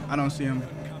 never mind. I don't see him.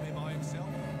 Come here by himself.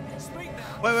 Speak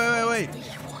now. Wait. What do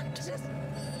you want? Just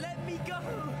let me go.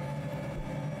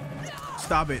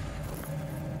 Stop it.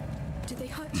 Did they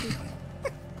hurt you?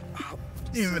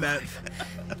 Even that.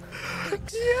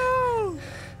 Yo.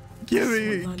 Give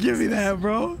me that,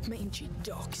 bro. Mangy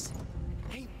dogs.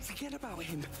 Hey, forget about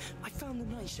him. I found the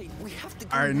nightshade. We have to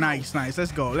go. All right, now. nice.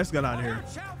 Let's go. Let's get out of here.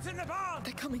 Shouts in the barn.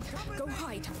 They're coming. Go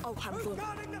hide. I'll handle them.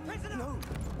 Guarding the prisoner. No,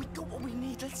 we got what we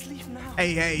need. Let's leave now.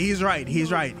 Hey, he's right. He's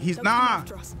They'll come nah,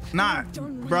 after us. nah, They've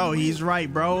done bro. really He's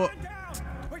right, bro. Man down.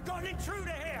 We've got an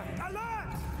intruder here.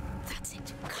 Alert. That's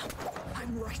it. Come.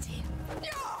 I'm right here.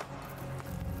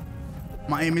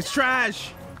 My aim is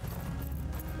trash.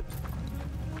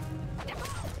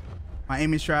 My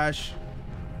aim is trash.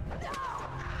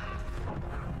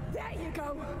 There you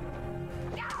go.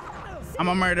 I'm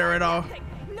a murderer though.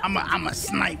 I'm a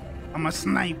snipe. I'm a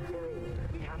snipe.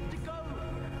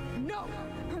 No,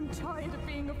 I'm tired of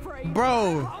being afraid.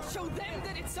 Bro. I'll show them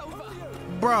that it's over.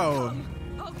 Bro. Come,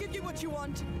 I'll give you what you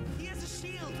want. He has a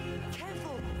shield.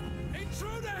 Careful.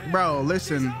 Intruder here. Bro,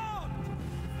 listen. He's armed.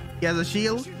 He has a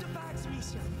shield. Shoot the bags,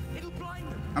 Misha. It'll blind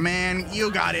them. I mean,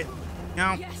 you got it. You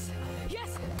Yes.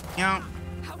 know.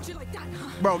 How'd you like that, huh?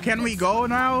 Bro, can we go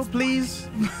now, please?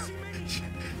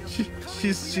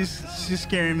 she's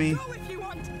scaring me. Go if you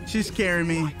want. She's scaring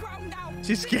me. High ground now.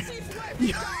 She's scared. This is where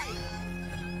we die.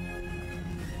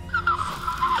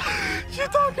 She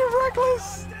talking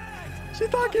reckless. She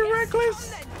talking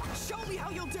reckless. Come then. Show me how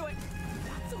you'll do it.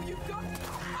 That's all you've got.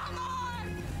 Come on.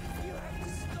 You have to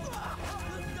stop.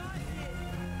 You'll die here.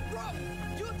 Bro,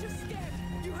 you're just scared.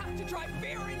 You have to drive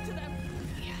fear into them.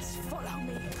 Yes, follow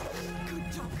me.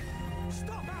 Good talk.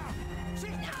 Stop now. She's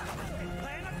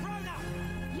playing a grown up.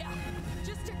 Yeah,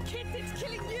 just a kid that's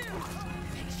killing you.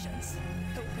 Patience.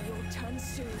 It'll be your turn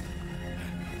soon.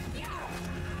 Yeah.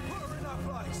 Put her in her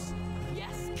place.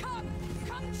 Yes, come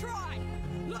try.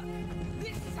 Look,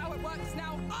 this is how it works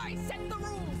now. I set the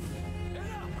rules.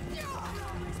 Enough.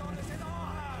 It's on us in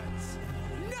our hands.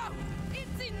 No,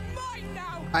 it's in mine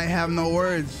now. I have no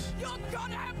words. You're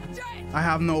goddamn dead. I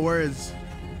have no words.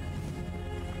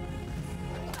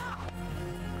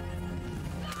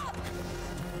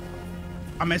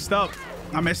 I messed up.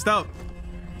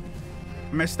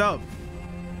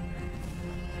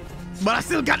 But I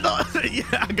still got the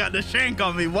yeah, I got the shank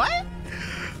on me. What?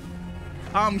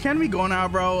 Can we go now,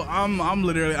 bro?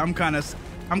 I'm kind of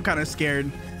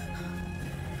scared.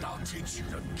 I'll teach you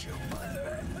to kill my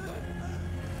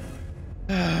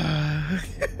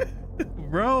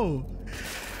Bro.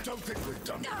 Don't think we're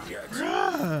done yet.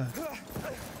 Bruh.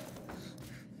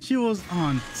 She was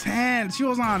on 10. She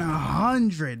was on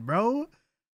 100, bro.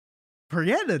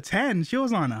 Forget the 10. She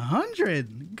was on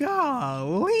 100.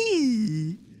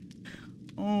 Golly.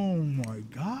 Oh my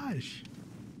gosh.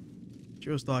 She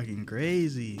was talking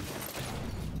crazy.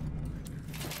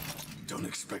 Don't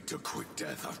expect a quick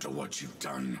death after what you've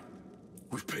done.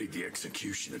 We've paid the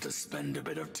executioner to spend a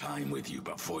bit of time with you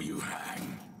before you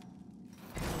hang.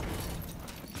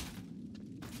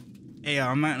 Hey,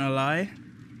 I'm not gonna lie.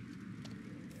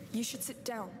 You should sit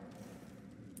down.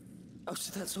 Oh,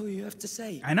 so that's all you have to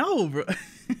say? I know, bro.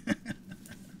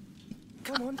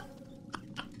 Come on.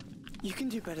 You can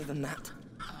do better than that.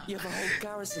 You have a whole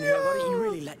garrison here. Why don't you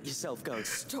really let yourself go?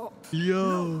 Stop.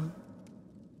 Yo.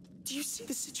 Do you see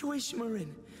the situation we're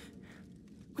in?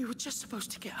 We were just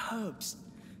supposed to get herbs.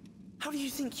 How do you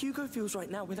think Hugo feels right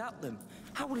now without them?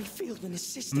 How will he feel when his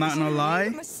sister? I'm not gonna lie.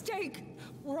 A mistake,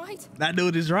 right? That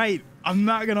dude is right. I'm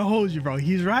not gonna hold you, bro.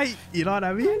 He's right. You know what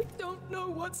I mean? I don't know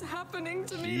what's happening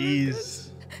to me,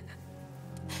 Lucas.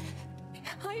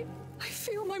 Jeez. I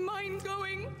feel my mind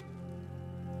going.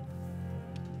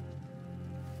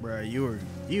 Bro, you.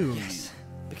 Yes,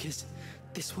 because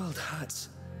this world hurts.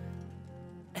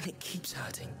 And it keeps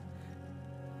hurting.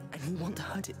 And you want to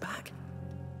hurt it back.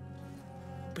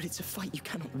 But it's a fight you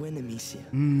cannot win, Amicia.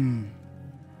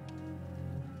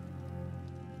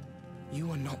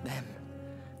 You are not them.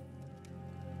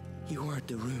 You are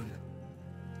Darun.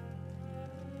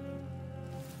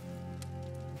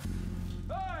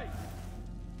 Hey!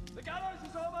 The gallows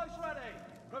is almost ready.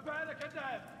 Prepare the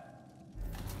condemned.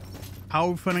 How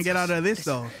are we gonna get out of this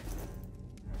though?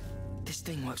 This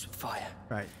thing works with fire.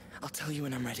 Right. I'll tell you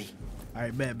when I'm ready. All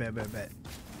right, bet.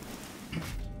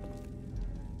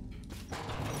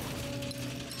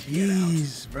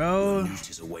 Jeez, bro. Loot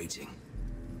is awaiting.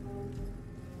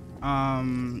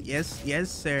 Yes,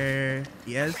 sir.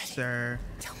 Yes, sir.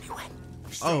 Tell me when. Oh.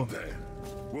 Stop there.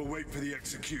 We'll wait for the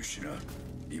executioner.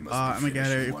 He must I'm gonna get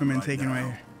her finishing one equipment right taken now.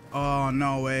 away. Oh,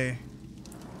 no way.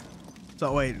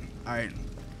 So wait. All right.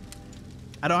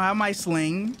 I don't have my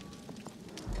sling.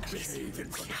 Behave in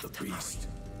front of the beast.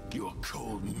 You're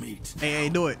cold meat. Hey,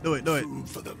 do it. Do it. Do it. Food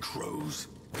for the crows.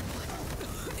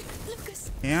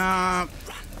 Lucas. Yeah.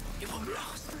 You won't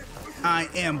last. I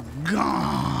am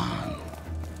gone.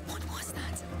 What was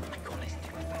that? I got this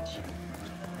to fetch you.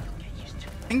 You'll get used to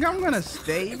it. Think I'm gonna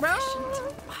stay, bro?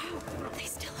 Wow. They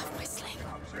still have my sling.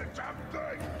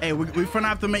 Hey, we're gonna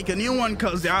have to make a new one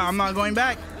because I'm not going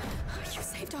back. You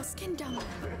saved our skin down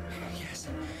there. Yes.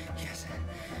 Yes.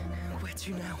 Where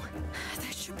to now?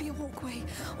 There should be a walkway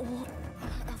or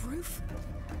a roof.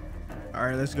 All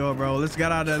right, let's go, bro. Let's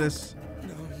get out of this.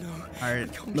 No. All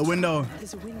right, the window.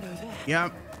 There's a window there.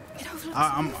 Yep. It overlooks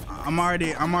I'm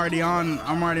already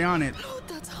on it. Lord,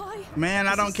 that's high. Man,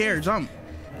 I don't care. Jump.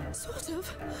 Sort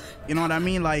of. You know what I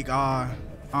mean? Like, Oh,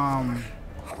 wow.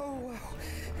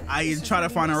 I tried to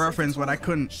find a reference, but I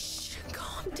couldn't. Shh,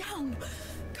 calm down.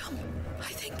 Come, I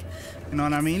think You know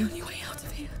what I mean? only way out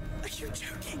of here. Are you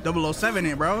joking? 007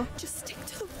 it, bro. Just stick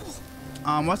to the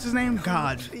wall. What's his name?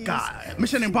 God.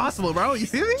 Mission Impossible, bro. You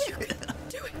see me?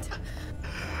 Do it.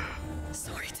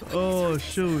 Sorry to wake Oh, you.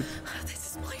 shoot.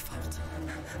 This is my fault.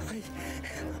 I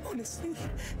honestly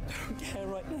don't care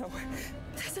right now.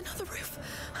 There's another roof.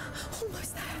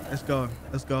 Almost there. Let's go.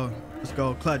 Let's go. Let's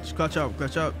go. Clutch up.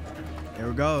 Clutch up. There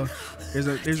we go. There's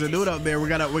a dude up there. We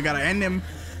gotta end him.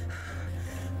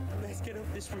 Let's get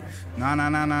up this roof.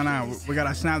 No. We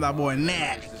gotta snap that boy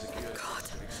neck. God,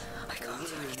 I can't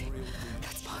do anything.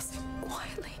 Let's pass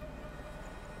quietly.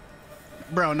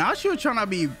 Bro, now she was trying to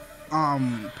be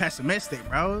pessimistic,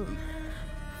 bro.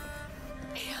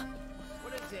 Here.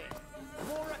 What is it?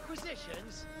 More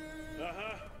requisitions?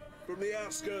 From the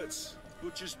outskirts.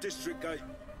 Butcher's District Gate.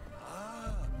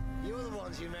 Ah, you're the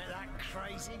ones who met that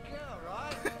crazy girl,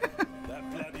 right?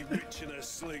 That bloody witch in her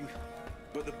sling.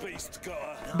 But the beast got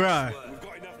her. Bruh. We've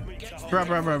got enough meat to hold.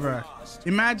 Bruh.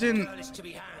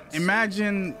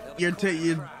 Imagine you're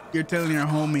telling your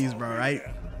homies, bro, right?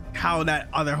 How that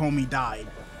other homie died.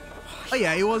 Oh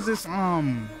yeah, it was this There's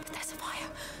a fire.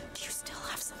 Do you still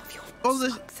have some of your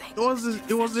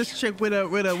it was this chick with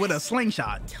a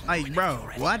slingshot. Like, bro,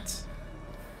 what?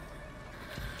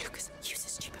 Lucas, use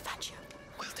this stupid vacuum.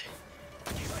 Will do.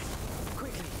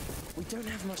 Quickly. We don't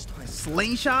have much time.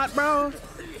 Slingshot, bro?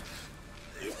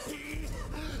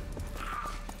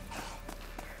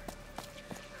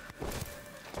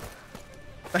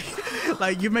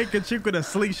 Like you make a chick with a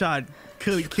slingshot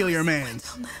kill your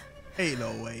mans. Ain't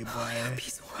no way, boy.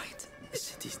 He's alright. The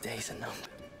city's days are numbered.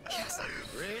 Yes.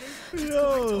 Really?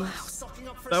 Yo, Stocking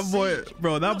up for a that boy, siege?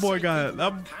 bro, that boy got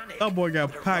Panic. that boy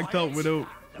got packed up with a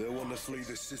They'll want to flee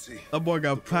the city. that boy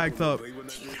got packed up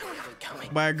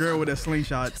by a girl with a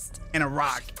slingshot and a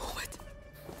rock. Forward.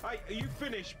 Hey, are you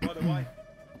finished, by the way?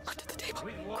 Under the table.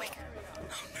 Quick.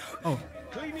 Oh,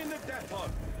 Cleaning the depot.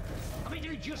 I've been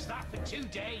doing just that for 2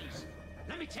 days.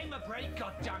 Let me take my break,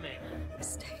 goddammit.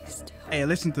 Stay still. hey,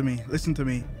 listen to me.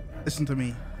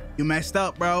 You messed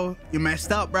up,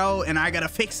 bro. And I gotta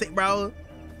fix it, bro.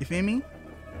 You feel me?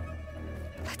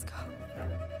 Let's go.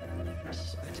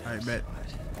 All right, bet.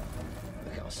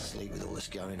 I can't sleep with all this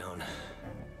going on.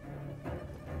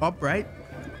 Up, right?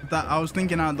 I was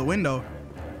thinking out the window.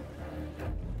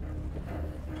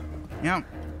 Yeah.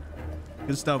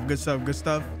 Good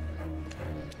stuff.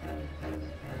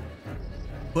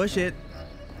 Push it.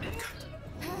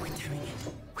 We're doing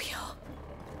it. We are.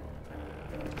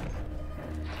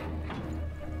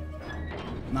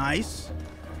 Nice.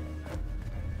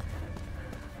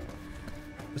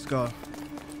 Let's go.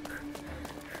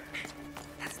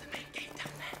 That's the main gate down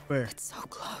there. Where? It's so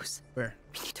close. Where?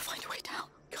 We need to find a way down.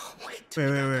 Can't wait.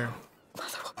 Where?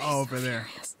 Mother will be Oh, so over there.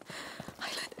 furious. I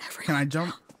let everyone Can I jump?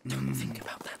 down. Don't think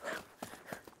about that now.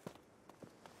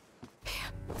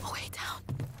 Here, a way down.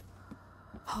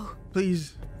 Oh,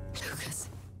 Please. Lucas,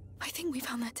 I think we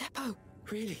found that depot.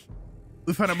 Really?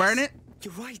 We finna burn it?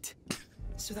 You're right.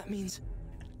 So that means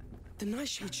the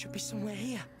nightshade should be somewhere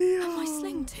here. And my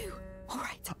sling too. All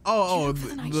right. Oh, You look for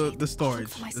the nightshade. the I'll storage. look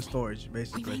for my The sling. storage, We may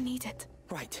basically. need it.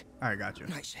 Right. Alright, got you.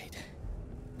 Nightshade.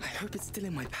 I hope it's still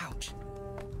in my pouch.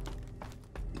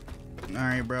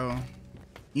 Alright, bro.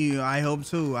 I hope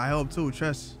too.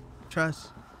 Trust.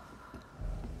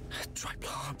 Dry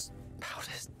plants,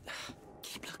 powders.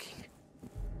 Keep looking.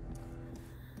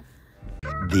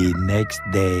 The next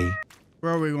day.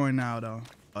 Where are we going now, though?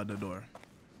 Out the door.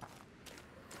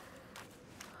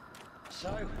 So,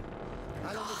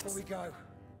 how long before we go?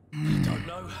 Don't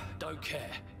know, don't care.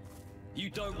 You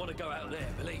don't want to go out there,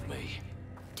 believe me.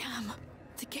 Damn,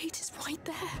 the gate is right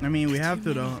there. I mean, we have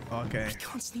to, though. Okay. We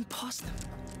can't sneak past them.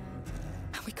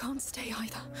 And we can't stay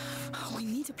either. We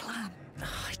need a plan.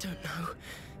 I don't know.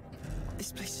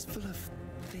 This place is full of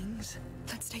things.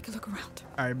 Let's take a look around.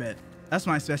 All right, bet. That's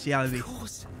my speciality. Of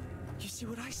course. You see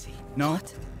what I see? No.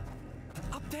 What?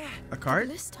 Up there. A cart?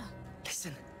 Ballista.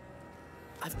 Listen.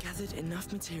 I've gathered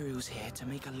enough materials here to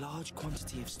make a large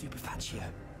quantity of stupefatio.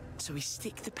 So we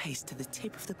stick the paste to the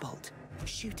tip of the bolt,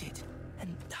 shoot it,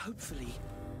 and hopefully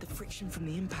the friction from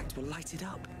the impact will light it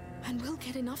up. And we'll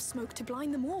get enough smoke to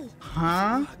blind them all.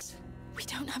 Huh? We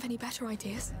don't have any better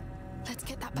ideas. Let's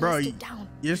get that Bro, ballista down.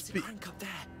 Yes. There's a crank up there.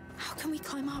 How can we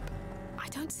climb up? I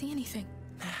don't see anything.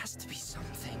 There has to be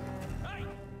something. Hey,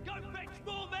 go fetch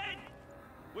more men!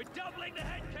 We're doubling the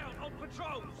head count on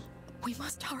patrols. We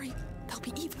must hurry. There'll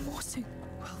be even more soon.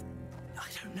 Well, I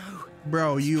don't know.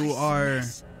 Bro, This you place is a are.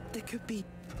 mess. There could be.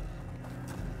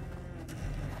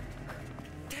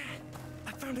 There,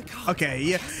 I found a card. Okay,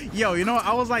 yeah. Yo, you know,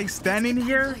 I was like standing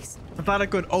here. I thought I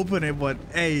could open it, but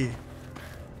hey.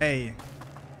 Hey,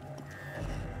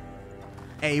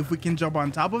 if we can jump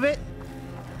on top of it.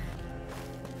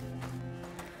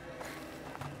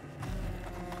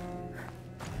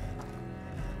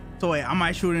 So wait, am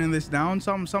I shooting this down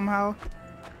somehow?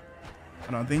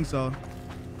 I don't think so.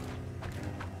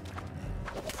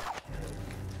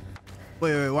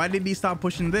 Wait, why did he stop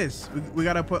pushing this? We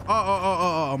gotta put,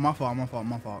 oh, my fault.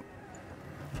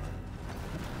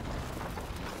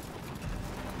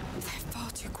 They're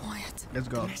far too quiet. Let's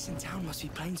go. The mess in town must be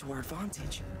playing to our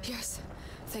advantage. Yes,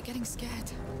 they're getting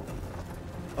scared.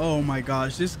 Oh my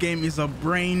gosh, this game is a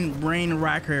brain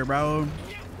racker, bro.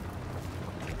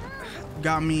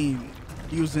 Got me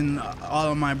using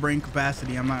all of my brain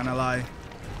capacity, I'm not gonna lie.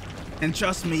 And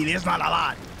trust me, there's not a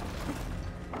lot.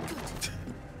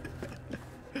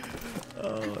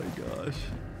 Oh my gosh.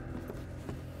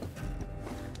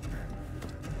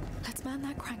 Let's man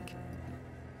that crank.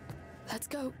 Let's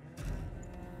go.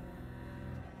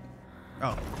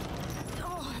 Oh.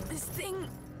 Oh, this thing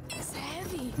is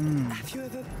heavy. Have you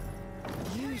ever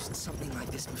used something like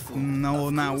this before?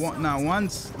 No, not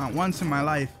once in my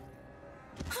life.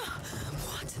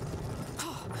 What?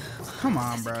 Oh, Come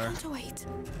on, there's a bro. counterweight.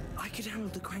 I could handle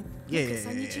the crank. Yeah, Lucas,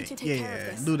 I need you to take care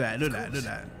of this. do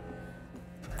that.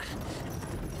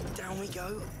 Down we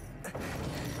go.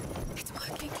 It's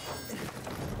working.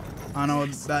 I know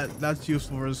that's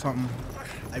useful for something,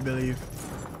 I believe.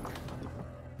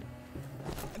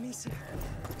 Amisa,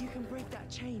 you can break that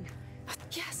chain.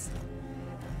 Yes.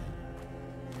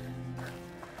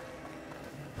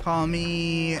 Call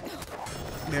me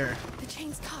there. The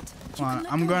chain's cut. Hold on,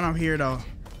 I'm going up here though.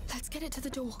 Let's get it to the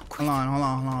door. Hold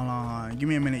on. Give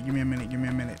me a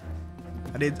minute.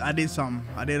 I did something.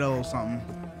 I did a little something.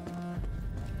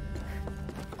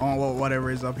 Oh, well,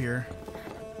 whatever is up here.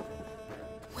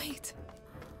 Wait,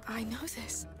 I know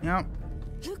this. Yep.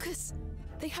 Lucas,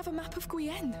 they have a map of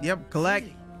Guyenne. Yep. Collect.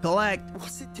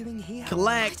 What's it doing here? I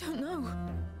Collect. don't know.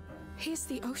 Here's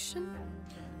the ocean.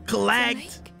 Collect. The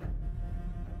lake.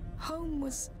 Home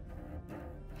was...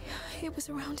 It was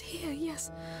around here,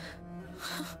 yes.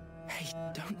 Hey,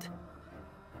 don't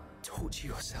torture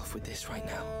yourself with this right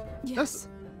now. Yes.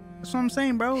 That's what I'm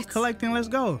saying, bro. It's Collecting. Let's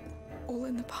go. all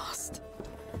in the past.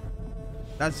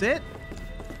 That's it.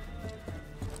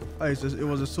 Oh, it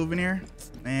was a souvenir,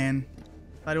 and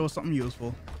thought it was something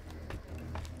useful.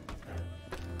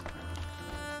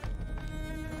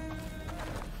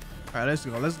 All right, let's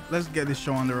go. Let's get this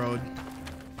show on the road.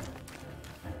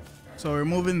 So we're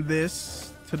moving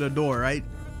this to the door, right?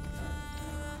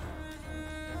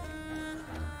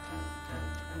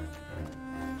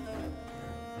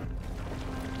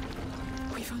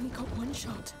 We've only got one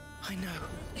shot. I know.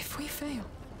 If we fail,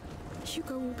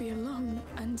 Hugo will be alone,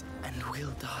 and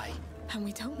we'll die. And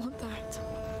we don't want that.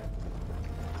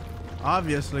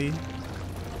 Obviously.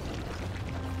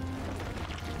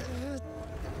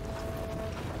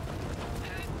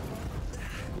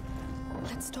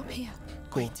 Let's stop here.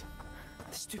 Cool. Wait,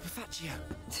 the stupefatio.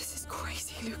 This is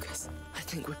crazy, Lucas. I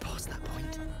think we're past that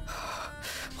point.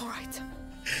 All right.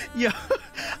 Yeah,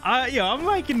 I'm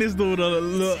liking this dude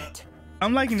look.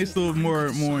 I'm liking this dude more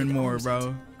and more,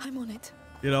 bro. I'm on it.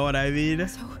 You know what I mean?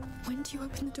 So, when do you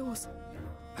open the doors?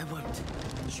 I won't.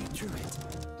 Shoot through it.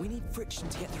 We need friction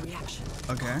to get the reaction.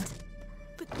 Okay.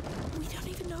 But we don't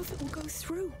even know if it will go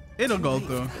through. It'll go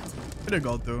through. It'll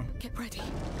go through. Get ready.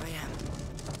 I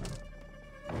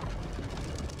am.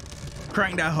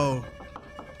 Crank that hoe.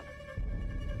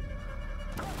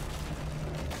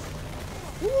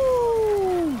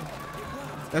 Woo!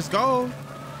 Let's go.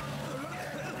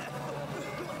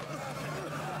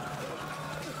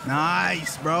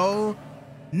 Nice, bro.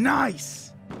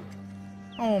 Nice.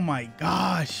 Oh my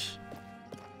gosh.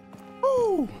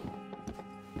 Woo.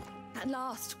 At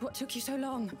last, what took you so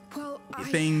long? Well,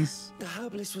 Things. The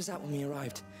herbalist was out when we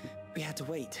arrived. We had to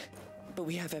wait, but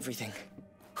we have everything.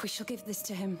 We shall give this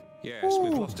to him. Yes,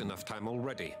 we've lost enough time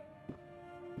already.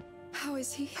 How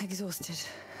is he? Exhausted.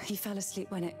 He fell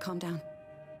asleep when it calmed down.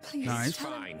 Please. Nice.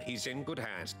 Fine, he's in good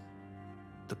hands.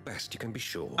 The best you can be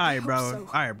sure. All right, bro. So, All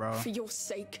right, bro. For your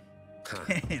sake.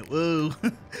 Whoa,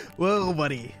 whoa,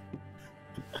 buddy.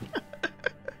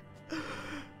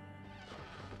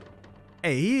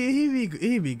 Hey,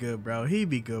 he be good, bro. He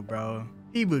be good, bro.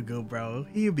 He be good, bro.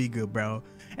 He'll be good, bro.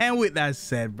 And with that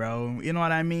said, bro, you know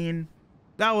what I mean?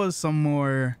 That was some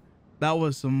more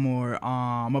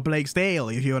a Plague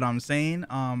Tale, you hear what I'm saying?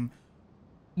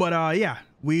 But yeah,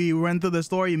 we went through the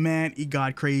story, man. It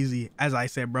got crazy. As I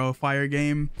said, bro, fire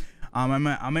game.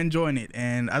 I'm enjoying it,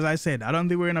 and as I said, I don't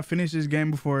think we're gonna finish this game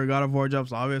before God of War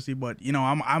drops, obviously. But you know,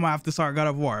 I'm gonna have to start God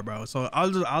of War, bro. So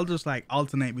I'll just like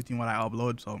alternate between what I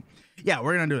upload. So yeah,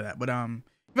 we're gonna do that. But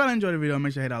if y'all enjoyed the video,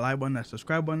 make sure you hit that like button, that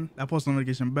subscribe button, that post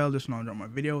notification bell, just so I drop my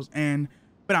videos. And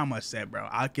but I must say, bro,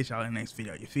 I'll catch y'all in the next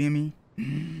video. You feel me?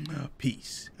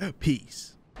 Peace.